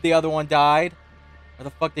 I hope the other one died. Where the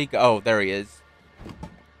fuck did he go? Oh, there he is.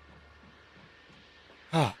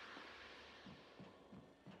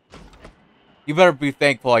 You better be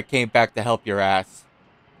thankful I came back to help your ass.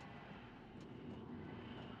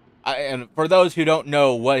 And for those who don't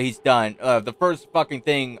know what he's done, the first fucking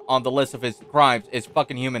thing on the list of his crimes is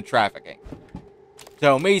fucking human trafficking.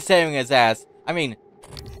 So me saving his ass, I mean,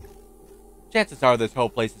 chances are this whole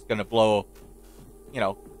place is gonna blow, you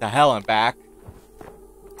know, to hell and back.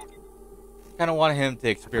 Kind of want him to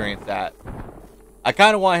experience that. I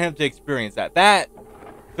kind of want him to experience that. That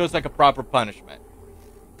feels like a proper punishment.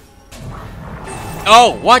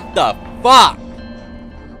 Oh, what the fuck?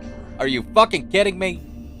 Are you fucking kidding me?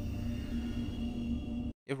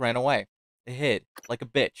 It ran away. It hid like a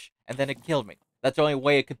bitch, and then it killed me. That's the only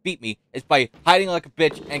way it could beat me, is by hiding like a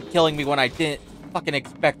bitch and killing me when I didn't fucking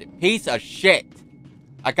expect it. Piece of shit.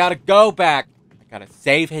 I gotta go back. I gotta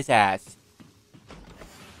save his ass.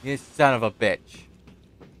 You son of a bitch.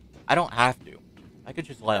 I don't have to. I could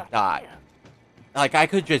just let him die. Like, I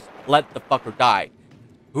could just let the fucker die.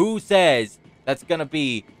 Who says that's gonna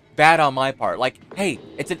be bad on my part? Like, hey,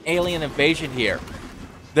 it's an alien invasion here.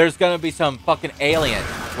 There's gonna be some fucking aliens,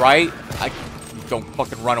 right? Don't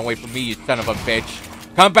fucking run away from me, you son of a bitch.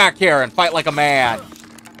 Come back here and fight like a man.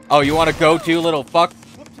 Oh, you wanna go too, little fuck?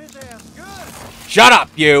 Shut up,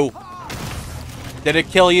 you! Did it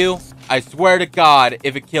kill you? I swear to God,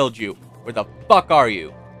 if it killed you. Where the fuck are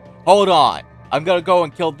you? Hold on. I'm gonna go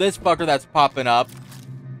and kill this fucker that's popping up.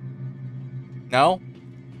 No?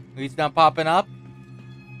 He's not popping up?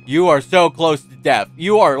 You are so close to death.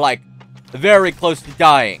 You are, like, very close to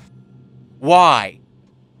dying. Why?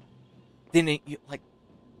 Didn't you, like...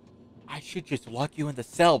 I should just lock you in the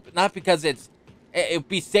cell, but not because it'd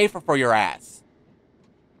be safer for your ass.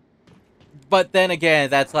 But then again,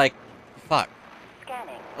 that's like... Fuck.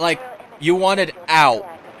 Like, you wanted out,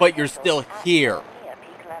 but you're still here.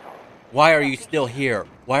 Why are you still here?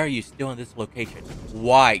 Why are you still in this location?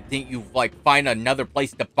 Why didn't you, like, find another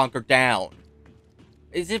place to bunker down?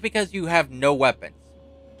 Is it because you have no weapons?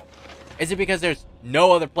 Is it because there's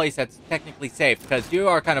no other place that's technically safe? Because you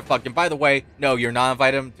are kind of fucking... By the way, no, you're not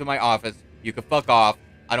invited to my office. You can fuck off.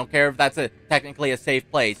 I don't care if that's technically a safe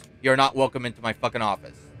place. You're not welcome into my fucking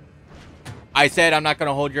office. I said I'm not going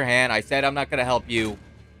to hold your hand. I said I'm not going to help you.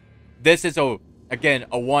 This is, again,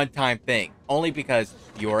 a one-time thing. Only because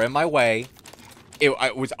you are in my way.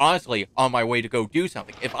 I was honestly on my way to go do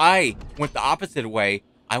something. If I went the opposite way,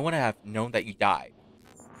 I wouldn't have known that you died.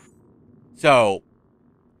 So,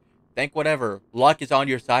 think whatever. Luck is on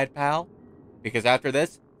your side, pal. Because after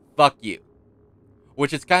this, fuck you.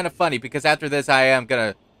 Which is kind of funny, because after this, I am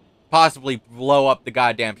gonna possibly blow up the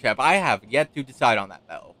goddamn ship. I have yet to decide on that,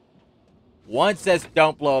 though. One says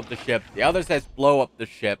don't blow up the ship. The other says blow up the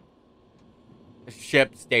ship.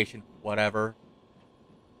 Ship, station, whatever.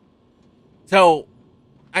 So,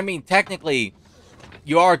 I mean, technically,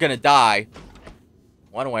 you are gonna die.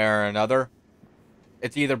 One way or another.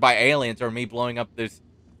 It's either by aliens or me blowing up this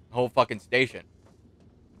whole fucking station.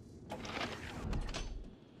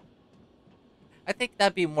 I think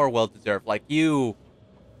that'd be more well-deserved. Like, you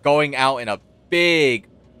going out in a big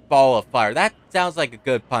ball of fire. That sounds like a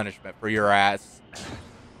good punishment for your ass.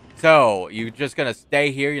 So, you just gonna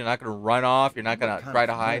stay here? You're not gonna run off? You're not gonna try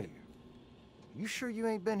to hide? You sure you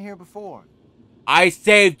ain't been here before? I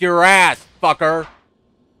saved your ass, fucker!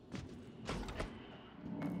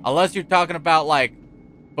 Unless you're talking about, like,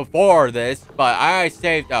 before this, but I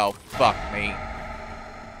saved... Oh, fuck me.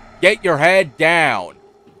 Get your head down!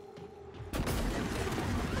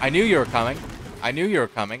 I knew you were coming. I knew you were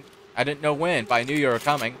coming. I didn't know when, but I knew you were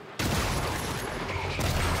coming.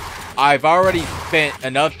 I've already spent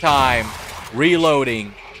enough time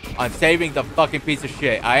reloading on saving the fucking piece of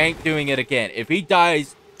shit. I ain't doing it again. If he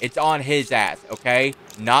dies, it's on his ass, okay?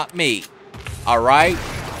 Not me. Alright?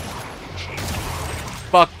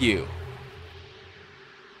 Fuck you.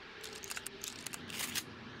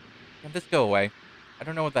 Can this go away? I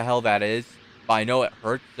don't know what the hell that is, but I know it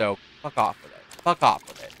hurts, so fuck off with it. Fuck off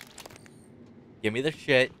with it. Give me the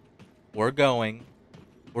shit. We're going.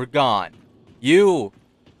 We're gone. You...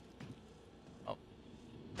 Oh.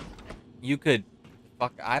 You could...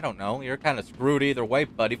 Fuck, I don't know. You're kind of screwed either way,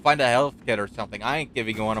 buddy. Find a health kit or something. I ain't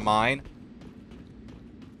giving you one of mine.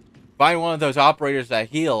 Find one of those operators that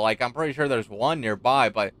heal. Like, I'm pretty sure there's one nearby,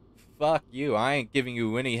 but... Fuck you. I ain't giving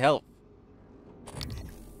you any help.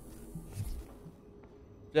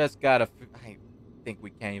 Just gotta... I think we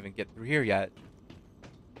can't even get through here yet.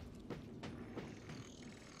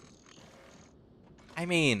 I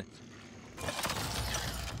mean...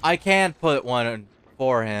 I can put one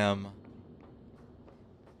for him.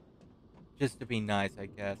 Just to be nice, I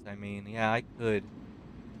guess. I mean, yeah, I could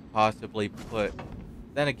possibly put...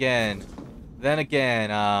 Then again,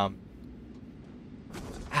 ah,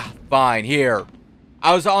 fine. Here.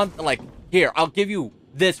 I was on, like, here, I'll give you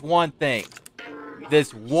this one thing.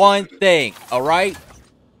 This one thing, alright?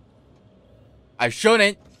 I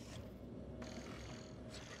shouldn't.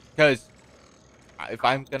 Because if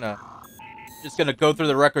I'm just gonna go through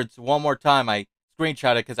the records one more time, I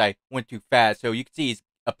screenshot it because I went too fast. So you can see he's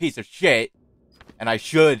a piece of shit. And I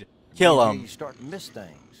should kill him. You start to miss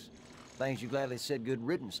things. Things you gladly said good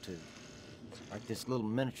riddance to. Like this little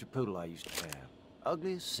miniature poodle I used to have.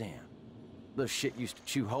 Ugly as sin. Little shit used to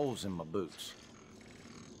chew holes in my boots.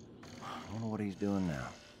 I wonder what he's doing now.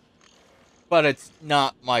 But it's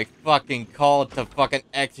not my fucking call to fucking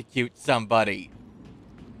execute somebody.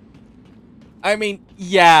 I mean,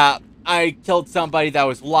 yeah, I killed somebody that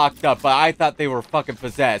was locked up, but I thought they were fucking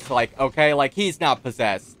possessed. Like, okay, like, he's not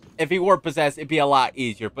possessed. If he were possessed, it'd be a lot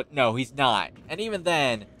easier, but no, he's not. And even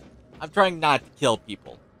then, I'm trying not to kill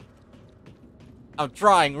people. I'm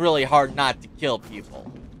trying really hard not to kill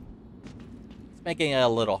people. He's making it a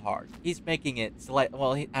little hard. He's making it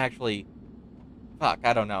well, he actually... Fuck,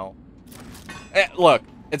 I don't know. Look,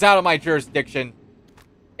 it's out of my jurisdiction.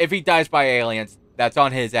 If he dies by aliens, that's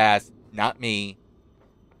on his ass, not me.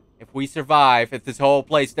 If we survive, if this whole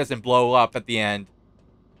place doesn't blow up at the end...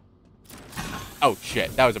 Oh,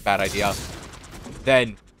 shit, that was a bad idea.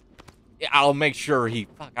 Then, I'll make sure he...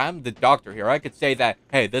 Fuck, I'm the doctor here. I could say that,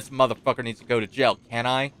 hey, this motherfucker needs to go to jail, can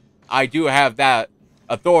I? I do have that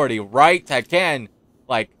authority, right? I can,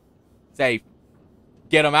 like, say,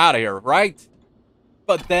 get him out of here, right?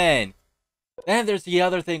 But then there's the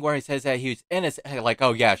other thing where he says that he's innocent. Like,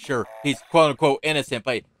 oh, yeah, sure, he's quote-unquote innocent,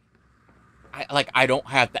 but... I don't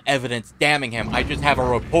have the evidence damning him. I just have a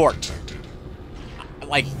report.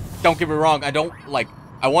 Like... Don't get me wrong, I don't, like,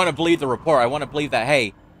 I want to believe the report. I want to believe that,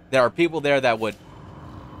 hey, there are people there that would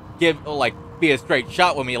give, like, be a straight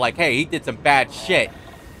shot with me, like, hey, he did some bad shit,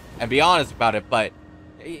 and be honest about it, but,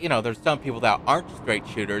 you know, there's some people that aren't straight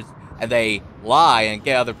shooters, and they lie and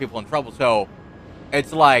get other people in trouble, so,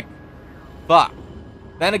 it's like, fuck.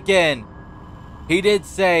 Then again, he did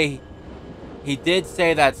say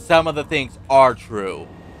that some of the things are true.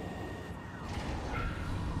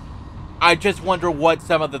 I just wonder what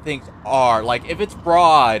some of the things are. Like, if it's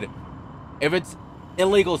fraud, if it's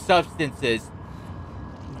illegal substances,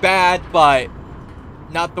 bad, but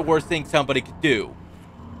not the worst thing somebody could do.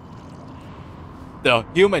 The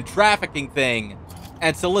human trafficking thing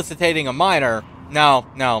and soliciting a minor,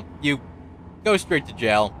 no, you go straight to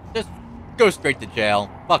jail. Just go straight to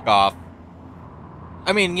jail. Fuck off.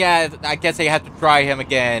 I mean, yeah, I guess they have to try him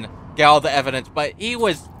again, get all the evidence, but he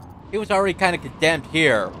was already kind of condemned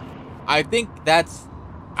here. I think that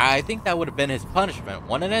would have been his punishment,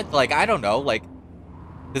 wouldn't it? Like, I don't know, like,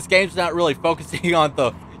 this game's not really focusing on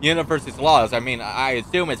the universe's laws. I mean, I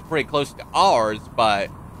assume it's pretty close to ours, but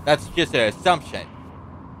that's just an assumption.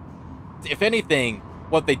 If anything,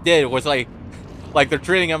 what they did was, like they're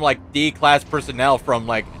treating him like D-class personnel from,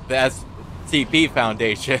 like, the SCP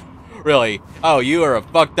Foundation. Really. Oh, you are a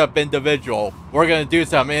fucked up individual. We're gonna do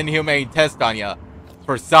some inhumane test on you.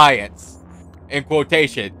 For science. In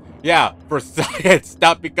quotation. Yeah, for science,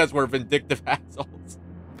 not because we're vindictive assholes.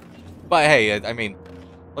 But hey, I mean,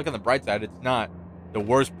 look on the bright side, it's not the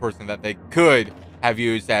worst person that they could have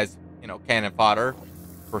used as, you know, cannon fodder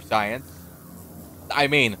for science. I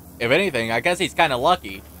mean, if anything, I guess he's kind of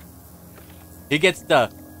lucky. He gets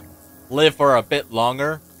to live for a bit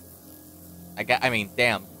longer. I mean,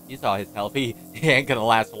 damn, you saw his health. He ain't gonna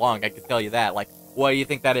last long, I can tell you that. Like, what do you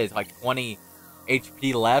think that is? Like 20...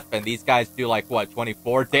 HP left, and these guys do like what,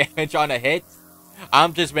 24 damage on a hit?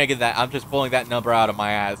 I'm just pulling that number out of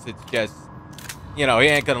my ass. It's just, you know, he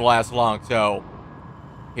ain't gonna last long, so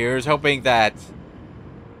here's hoping that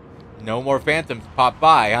no more phantoms pop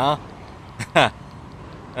by, huh?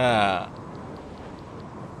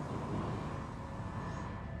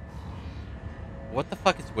 What the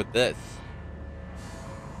fuck is with this?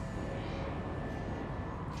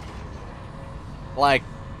 Like,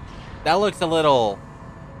 that looks a little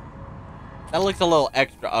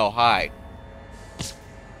extra. Oh, hi.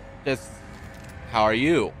 Just, how are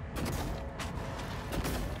you?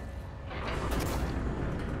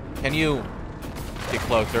 Can you get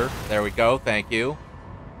closer? There we go, thank you.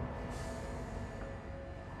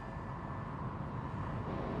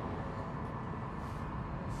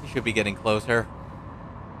 You should be getting closer.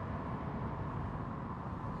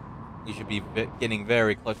 You should be getting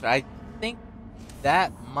very close. I think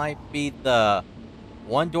that might be the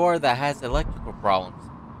one door that has electrical problems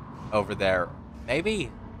over there.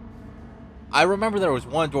 Maybe? I remember there was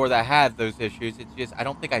one door that had those issues. It's just, I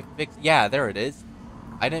don't think I fixed... Yeah, there it is.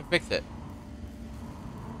 I didn't fix it.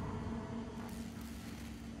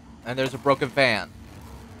 And there's a broken fan.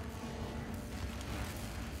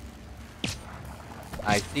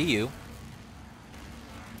 I see you.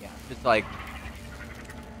 Yeah, just like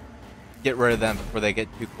get rid of them before they get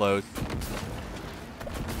too close.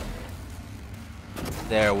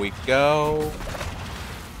 There we go.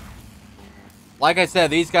 Like I said,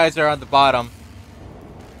 these guys are on the bottom.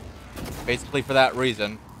 Basically for that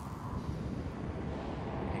reason.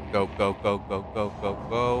 Go, go, go, go, go, go,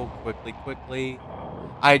 go. Quickly, quickly.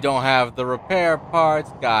 I don't have the repair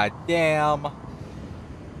parts. God damn.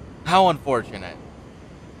 How unfortunate.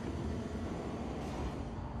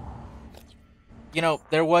 You know,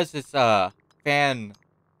 there was this fan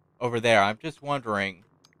over there. I'm just wondering,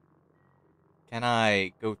 can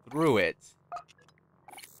I go through it?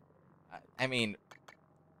 I mean,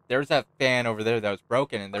 there's that fan over there that was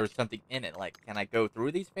broken and there was something in it. Like, can I go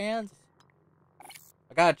through these fans?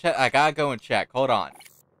 I gotta check. I gotta go and check. Hold on.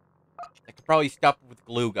 I could probably stop it with a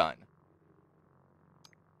glue gun.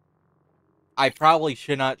 I probably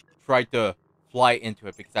should not try to fly into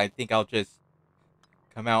it because I think I'll just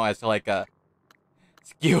come out as like a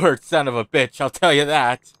skewered son of a bitch. I'll tell you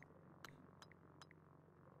that.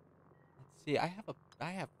 Let's see. I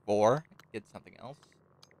have 4. I could get something else.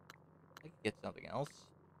 I could get something else.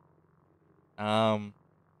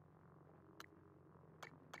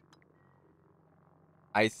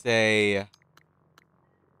 I say,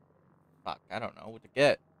 fuck. I don't know what to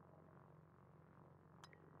get.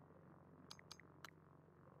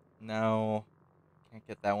 No, can't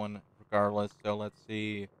get that one regardless. So let's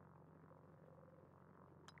see.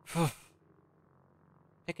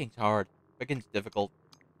 Picking's hard. Picking's difficult.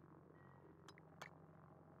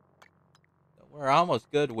 We're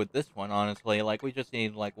almost good with this one, honestly. Like, we just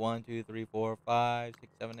need, like, 1, 2, 3, 4, 5,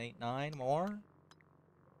 6, 7, 8, 9 more.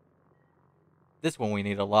 This one we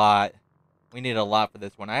need a lot. We need a lot for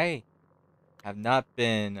this one. I have not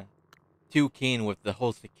been too keen with the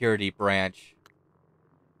whole security branch.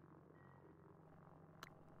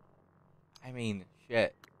 I mean,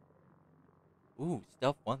 shit. Ooh,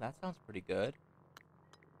 stealth 1. That sounds pretty good.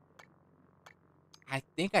 I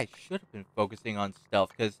think I should have been focusing on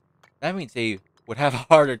stealth, because that means they would have a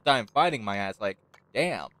harder time fighting my ass. Like,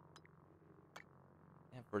 damn.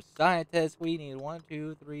 And for scientists, we need 1,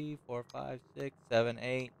 2, 3, 4, 5, 6, 7,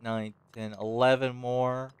 8, 9, 10, 11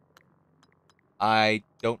 more. I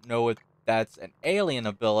don't know if that's an alien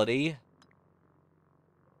ability.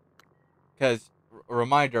 Because,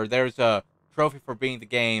 reminder, there's a trophy for beating the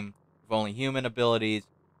game with only human abilities,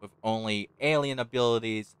 with only alien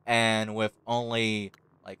abilities, and with only,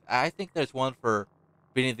 like, I think there's one for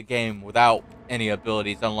beating the game without any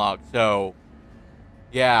abilities unlocked. So,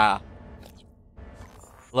 yeah.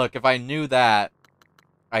 Look, if I knew that,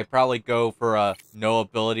 I'd probably go for a no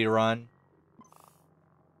ability run.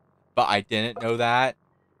 But I didn't know that.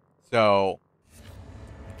 So,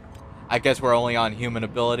 I guess we're only on human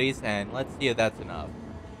abilities, and let's see if that's enough.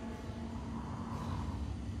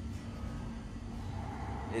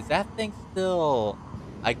 Is that thing still...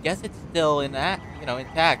 I guess it's still intact.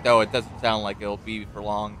 Oh, it doesn't sound like it'll be for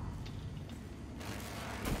long.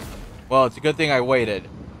 Well, it's a good thing I waited.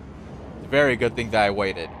 It's a very good thing that I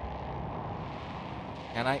waited.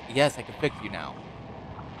 Can I? Yes, I can fix you now.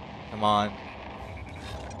 Come on.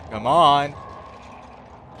 Come on.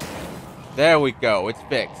 There we go. It's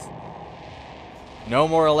fixed. No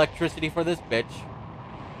more electricity for this bitch.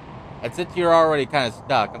 And since you're already kind of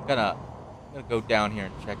stuck, I'm gonna go down here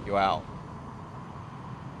and check you out.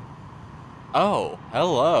 Oh,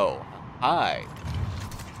 hello. Hi.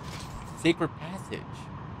 Secret passage.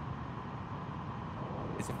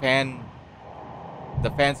 Is the fan... The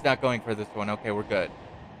fan's not going for this one. Okay, we're good.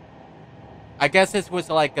 I guess this was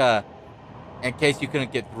like a... in case you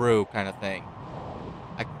couldn't get through kind of thing.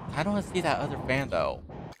 I don't want to see that other fan, though.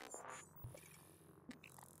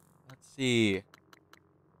 Let's see.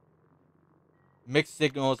 Mixed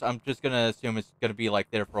signals. I'm just going to assume it's going to be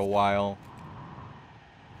like there for a while.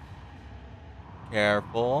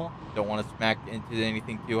 Careful. Don't want to smack into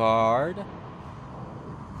anything too hard.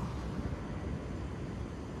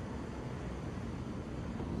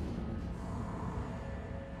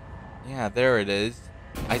 Yeah, there it is.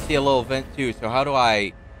 I see a little vent too, so how do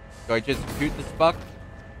I... Do I just shoot this fuck?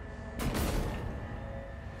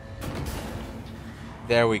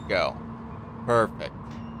 There we go. Perfect.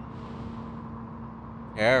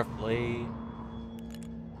 Carefully.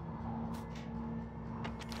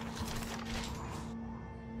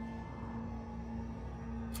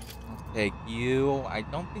 I'll take you. I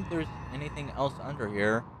don't think there's anything else under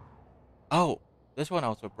here. Oh, this one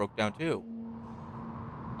also broke down too.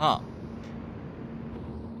 Huh.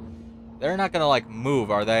 They're not gonna, like,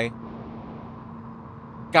 move, are they?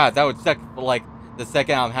 God, that would suck. Like, the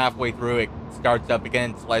second I'm halfway through, it starts up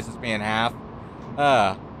again and slices me in half.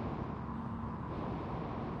 Out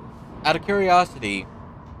of curiosity,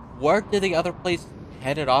 where did the other place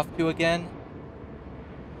headed off to again?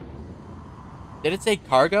 Did it say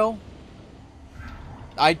cargo?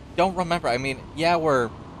 I don't remember. I mean, yeah,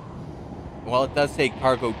 well, it does say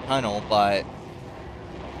cargo tunnel, but...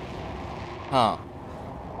 Huh.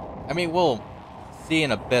 I mean, we'll see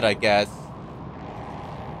in a bit, I guess.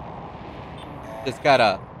 Just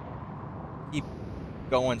gotta keep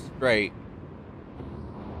going straight.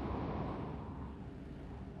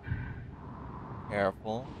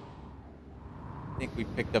 Careful. I think we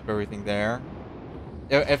picked up everything there.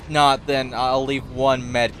 If not, then I'll leave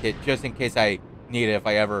one med kit just in case I need it if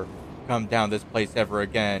I ever come down this place ever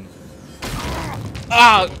again.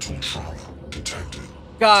 Ah!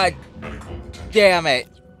 God damn it.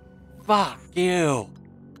 Fuck you.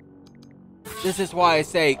 This is why I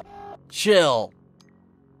say chill.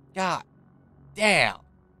 God damn.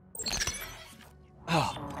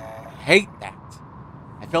 Oh, I hate that.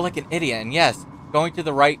 I feel like an idiot. And yes, going to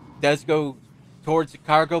the right does go towards the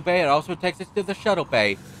cargo bay. It also takes us to the shuttle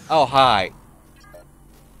bay. Oh, hi.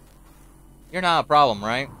 You're not a problem,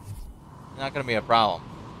 right? You're not gonna be a problem.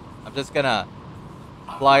 I'm just gonna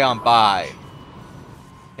fly on by.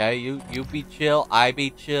 Okay, you be chill, I be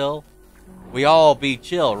chill. We all be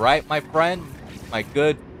chill, right, my friend? My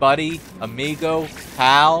good buddy, amigo,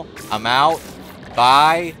 pal. I'm out.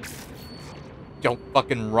 Bye. Don't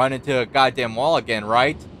fucking run into a goddamn wall again,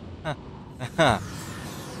 right? And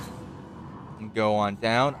go on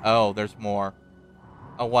down. Oh, there's more.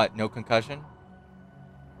 Oh, what? No concussion?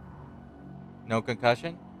 No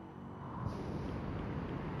concussion?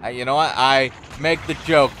 You know what? I make the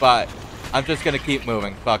joke, but I'm just gonna keep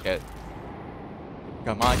moving. Fuck it.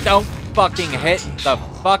 Come on. Don't fucking hit the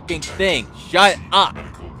fucking thing. Shut up.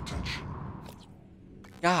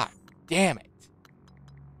 God damn it.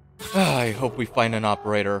 I hope we find an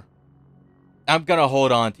operator. I'm gonna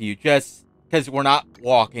hold on to you just because we're not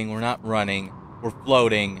walking, we're not running, we're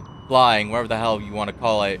floating, flying, whatever the hell you want to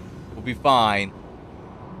call it. We'll be fine.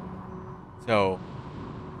 So,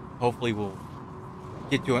 hopefully we'll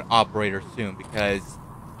get to an operator soon because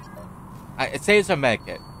it saves a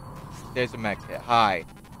medkit. There's a medkit. Hi.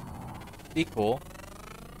 Be cool.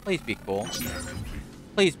 Please be cool.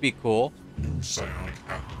 Please be cool.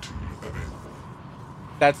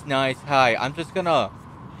 That's nice. Hi. I'm just gonna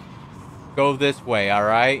go this way,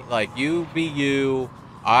 alright? Like, you be you,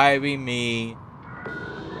 I be me.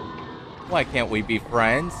 Why can't we be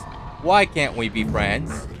friends? Why can't we be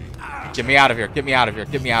friends? Get me out of here. Get me out of here.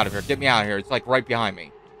 Get me out of here. Get me out of here. It's like right behind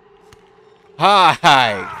me.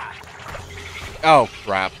 Hi. Oh,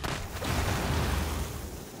 crap.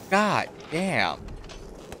 God damn.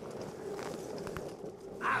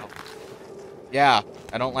 Yeah,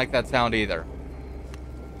 I don't like that sound either.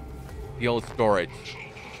 Fuel storage.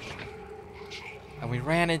 And we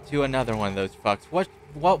ran into another one of those fucks.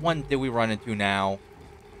 What one did we run into now?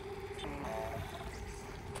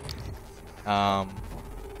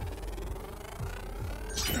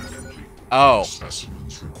 Oh.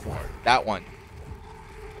 That one.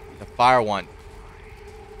 The fire one.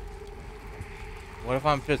 What if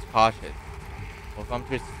I'm just cautious? What if I'm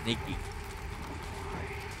just sneaky?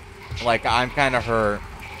 Like, I'm kind of hurt.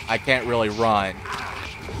 I can't really run.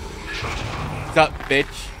 What's up,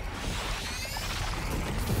 bitch?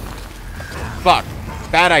 Fuck.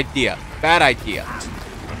 Bad idea. Bad idea.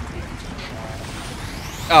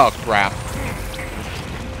 Oh, crap.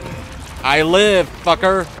 I live,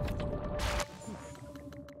 fucker.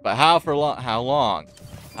 But how long?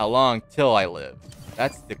 How long till I live?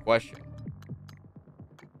 That's the question.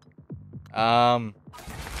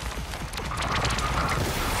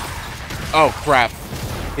 Oh, crap.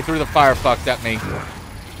 He threw the fire fucks at me.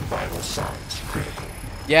 Vital signs critical.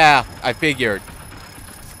 Yeah, I figured.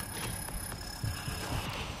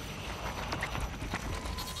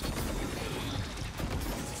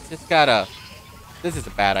 Just gotta... This is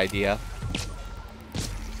a bad idea.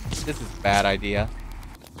 This is a bad idea.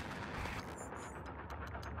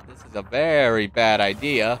 This is a very bad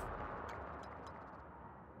idea.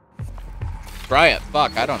 Try it.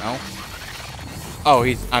 Fuck, I don't know. Oh,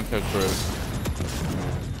 I'm so screwed.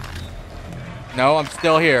 No, I'm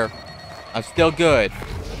still here. I'm still good.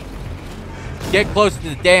 Get close to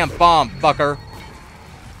the damn bomb, fucker.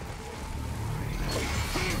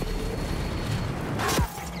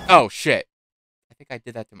 Oh, shit. I think I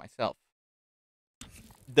did that to myself.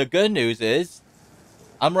 The good news is,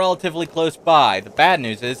 I'm relatively close by. The bad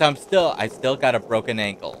news is, I still got a broken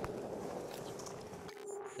ankle.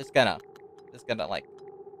 Just gonna, like,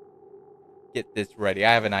 get this ready.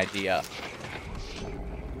 I have an idea.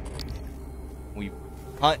 We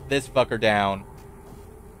hunt this fucker down.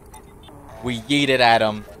 We yeet it at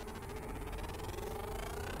him.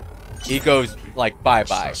 He goes like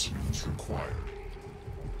bye-bye. Specimens required.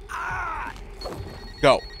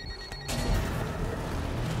 Go.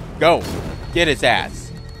 Go. Get his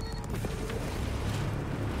ass.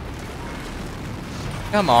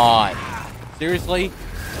 Come on. Seriously?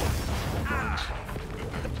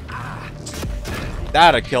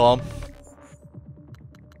 That'll kill him.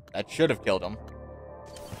 That should have killed him.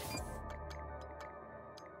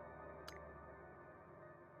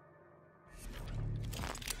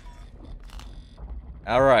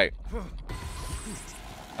 Alright.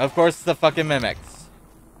 Of course, it's the fucking mimics.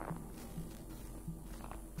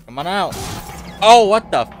 Come on out. Oh,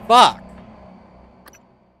 what the fuck?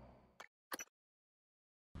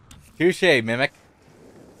 Touche, mimic.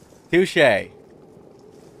 Touche.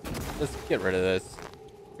 Let's get rid of this.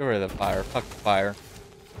 Get rid of the fire. Fuck the fire.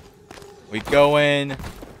 We go in.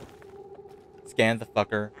 Scan the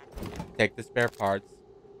fucker. Take the spare parts.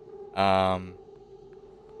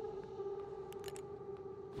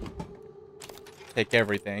 Take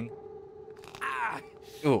everything.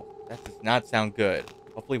 Ooh, that does not sound good.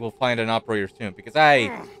 Hopefully we'll find an operator soon, because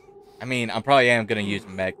I mean, I probably am gonna use a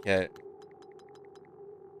med kit.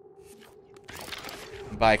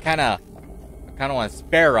 But I kinda want to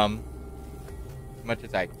spare them as much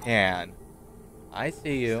as I can. I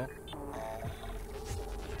see you.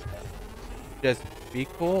 Just be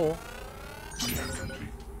cool. Scan complete.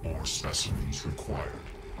 More specimens required.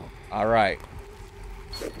 Alright.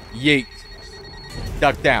 Yeet.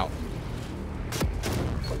 Duck down.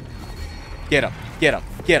 Get him. Get him.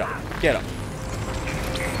 Get him. Get him.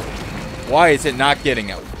 Why is it not getting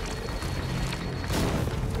him?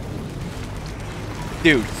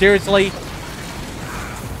 Dude, seriously?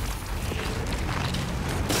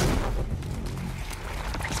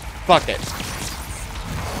 Fuck it.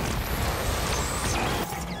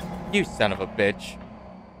 You son of a bitch.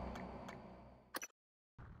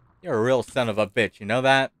 You're a real son of a bitch, you know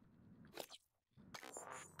that?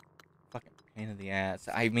 Fucking pain in the ass.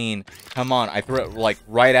 I mean, come on, I threw it, like,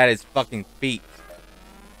 right at his fucking feet.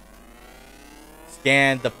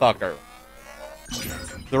 Scan the fucker.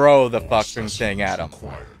 Throw the fucking thing at him.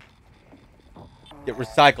 Get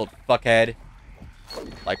recycled, fuckhead.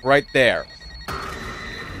 Like, right there.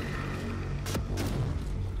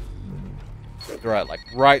 Throw it, like,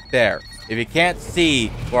 right there. If he can't see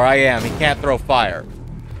where I am, he can't throw fire.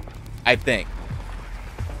 I think.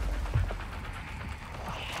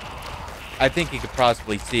 I think he could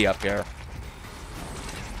possibly see up here.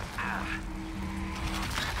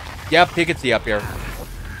 Yep, he can see up here.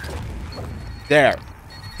 There.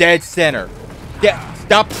 Dead center.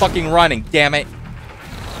 Stop fucking running, damn it.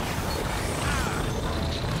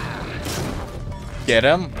 Get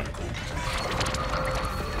him.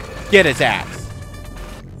 Get his ass.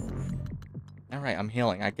 Alright, I'm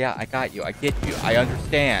healing. I got you. I get you. I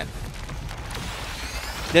understand.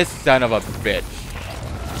 This son of a bitch.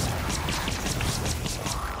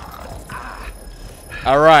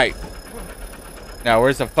 Alright. Now,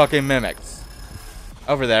 where's the fucking mimics?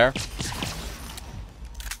 Over there.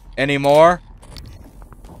 Any more?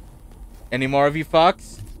 Any more of you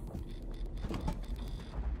fucks?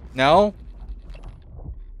 No?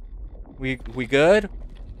 We good?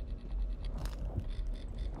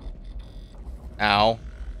 Ow.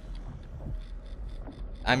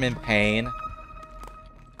 I'm in pain.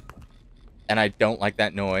 And I don't like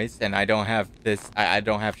that noise. And I don't have this... I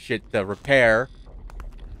don't have shit to repair.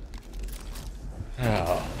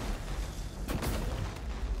 Oh.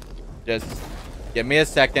 Just give me a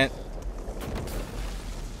second.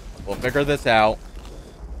 We'll figure this out.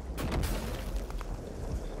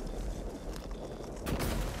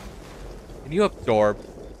 Can you absorb?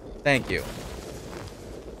 Thank you.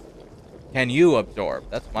 Can you absorb?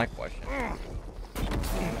 That's my question.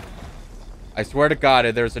 I swear to God,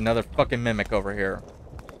 there's another fucking mimic over here.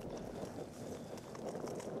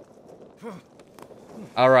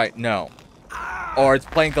 Alright, no. Or it's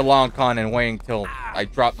playing the long con and waiting till I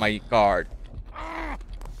drop my guard.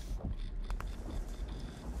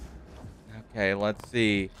 Okay, let's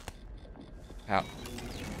see. How?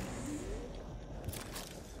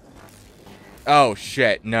 Oh,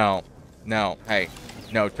 shit. No. No. Hey.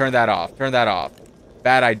 No, turn that off. Turn that off.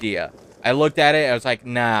 Bad idea. I looked at it, I was like,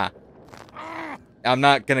 nah. I'm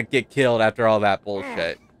not gonna get killed after all that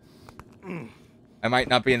bullshit. I might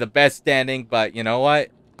not be in the best standing, but you know what?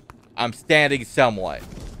 I'm standing somewhat.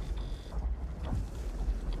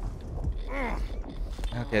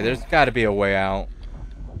 Okay, there's gotta be a way out.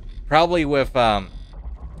 Probably with the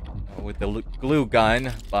glue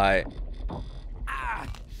gun, but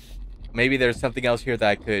maybe there's something else here that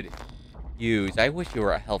I could use. I wish you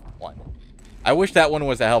were a health one. I wish that one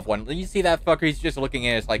was a health one. You see that fucker? He's just looking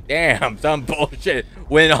at it. It's like, damn, some bullshit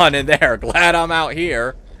went on in there. Glad I'm out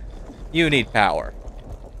here. You need power.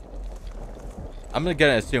 I'm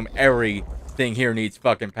gonna assume everything here needs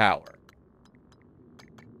fucking power.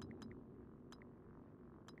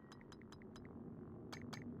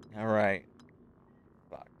 Alright.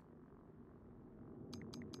 Fuck.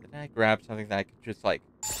 Did I grab something that I could just, like,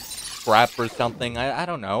 scrap or something? I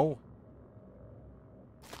don't know.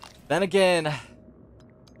 Then again,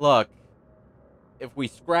 look. If we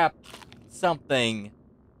scrap something,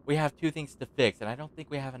 we have 2 things to fix. And I don't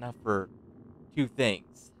think we have enough for 2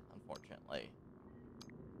 things, unfortunately.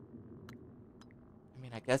 I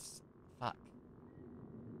mean, I guess... Fuck.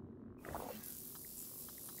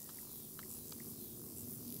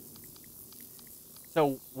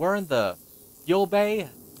 So, we're in the fuel bay?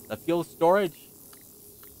 The fuel storage?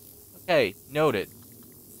 Okay, noted.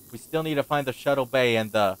 We still need to find the shuttle bay and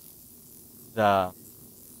the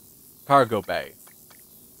cargo bay.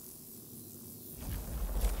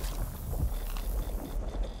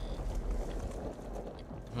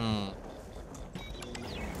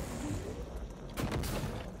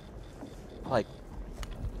 Like,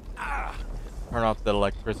 turn off the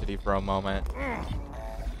electricity for a moment.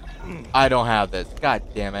 I don't have this. God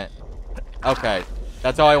damn it. Okay,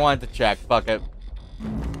 that's all I wanted to check. Fuck it.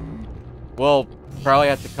 We'll probably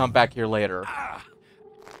have to come back here later.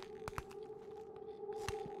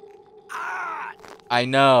 I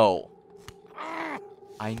know.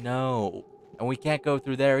 I know. And we can't go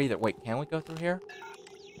through there either. Wait, can we go through here?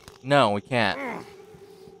 No, we can't.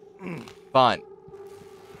 Fun.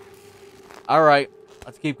 Alright,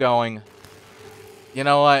 let's keep going. You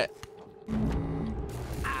know what?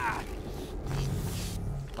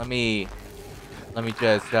 Let me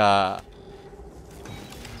just,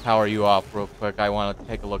 power you off real quick. I want to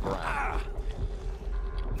take a look around.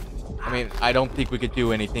 I mean, I don't think we could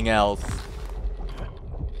do anything else.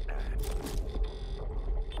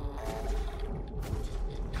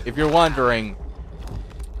 If you're wondering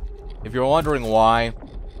why,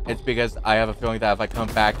 it's because I have a feeling that if I come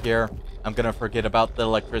back here, I'm gonna forget about the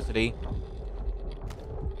electricity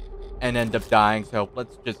and end up dying, so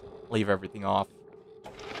let's just leave everything off.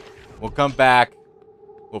 We'll come back.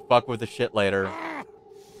 We'll fuck with the shit later.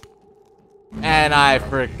 And I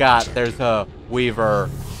forgot there's a Weaver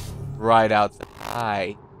right outside.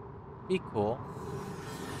 Hi. Be cool.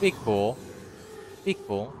 Be cool. Be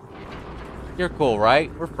cool. You're cool,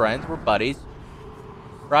 right? We're friends. We're buddies.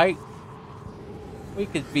 Right? We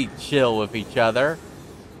could be chill with each other.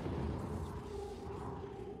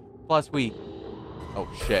 Plus we... Oh,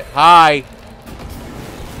 shit. Hi!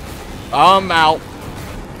 I'm out.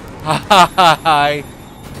 Hi!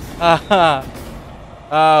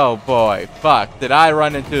 Oh, boy. Fuck. Did I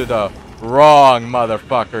run into the wrong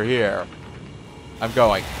motherfucker here? I'm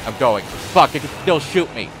going. I'm going. Fuck, it can still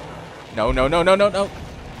shoot me. No, no, no, no, no, no.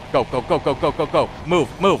 Go, go, go, go, go, go, go. Move,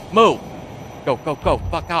 move, move. Go, go, go.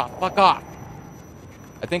 Fuck off, fuck off.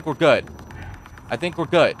 I think we're good. I think we're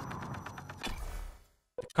good.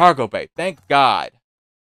 The cargo bay. Thank God.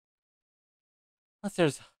 Unless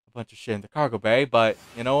there's a bunch of shit in the cargo bay, but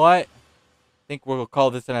you know what? I think we'll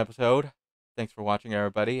call this an episode. Thanks for watching,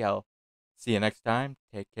 everybody. I'll see you next time.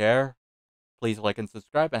 Take care. Please like and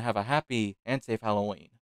subscribe and have a happy and safe Halloween.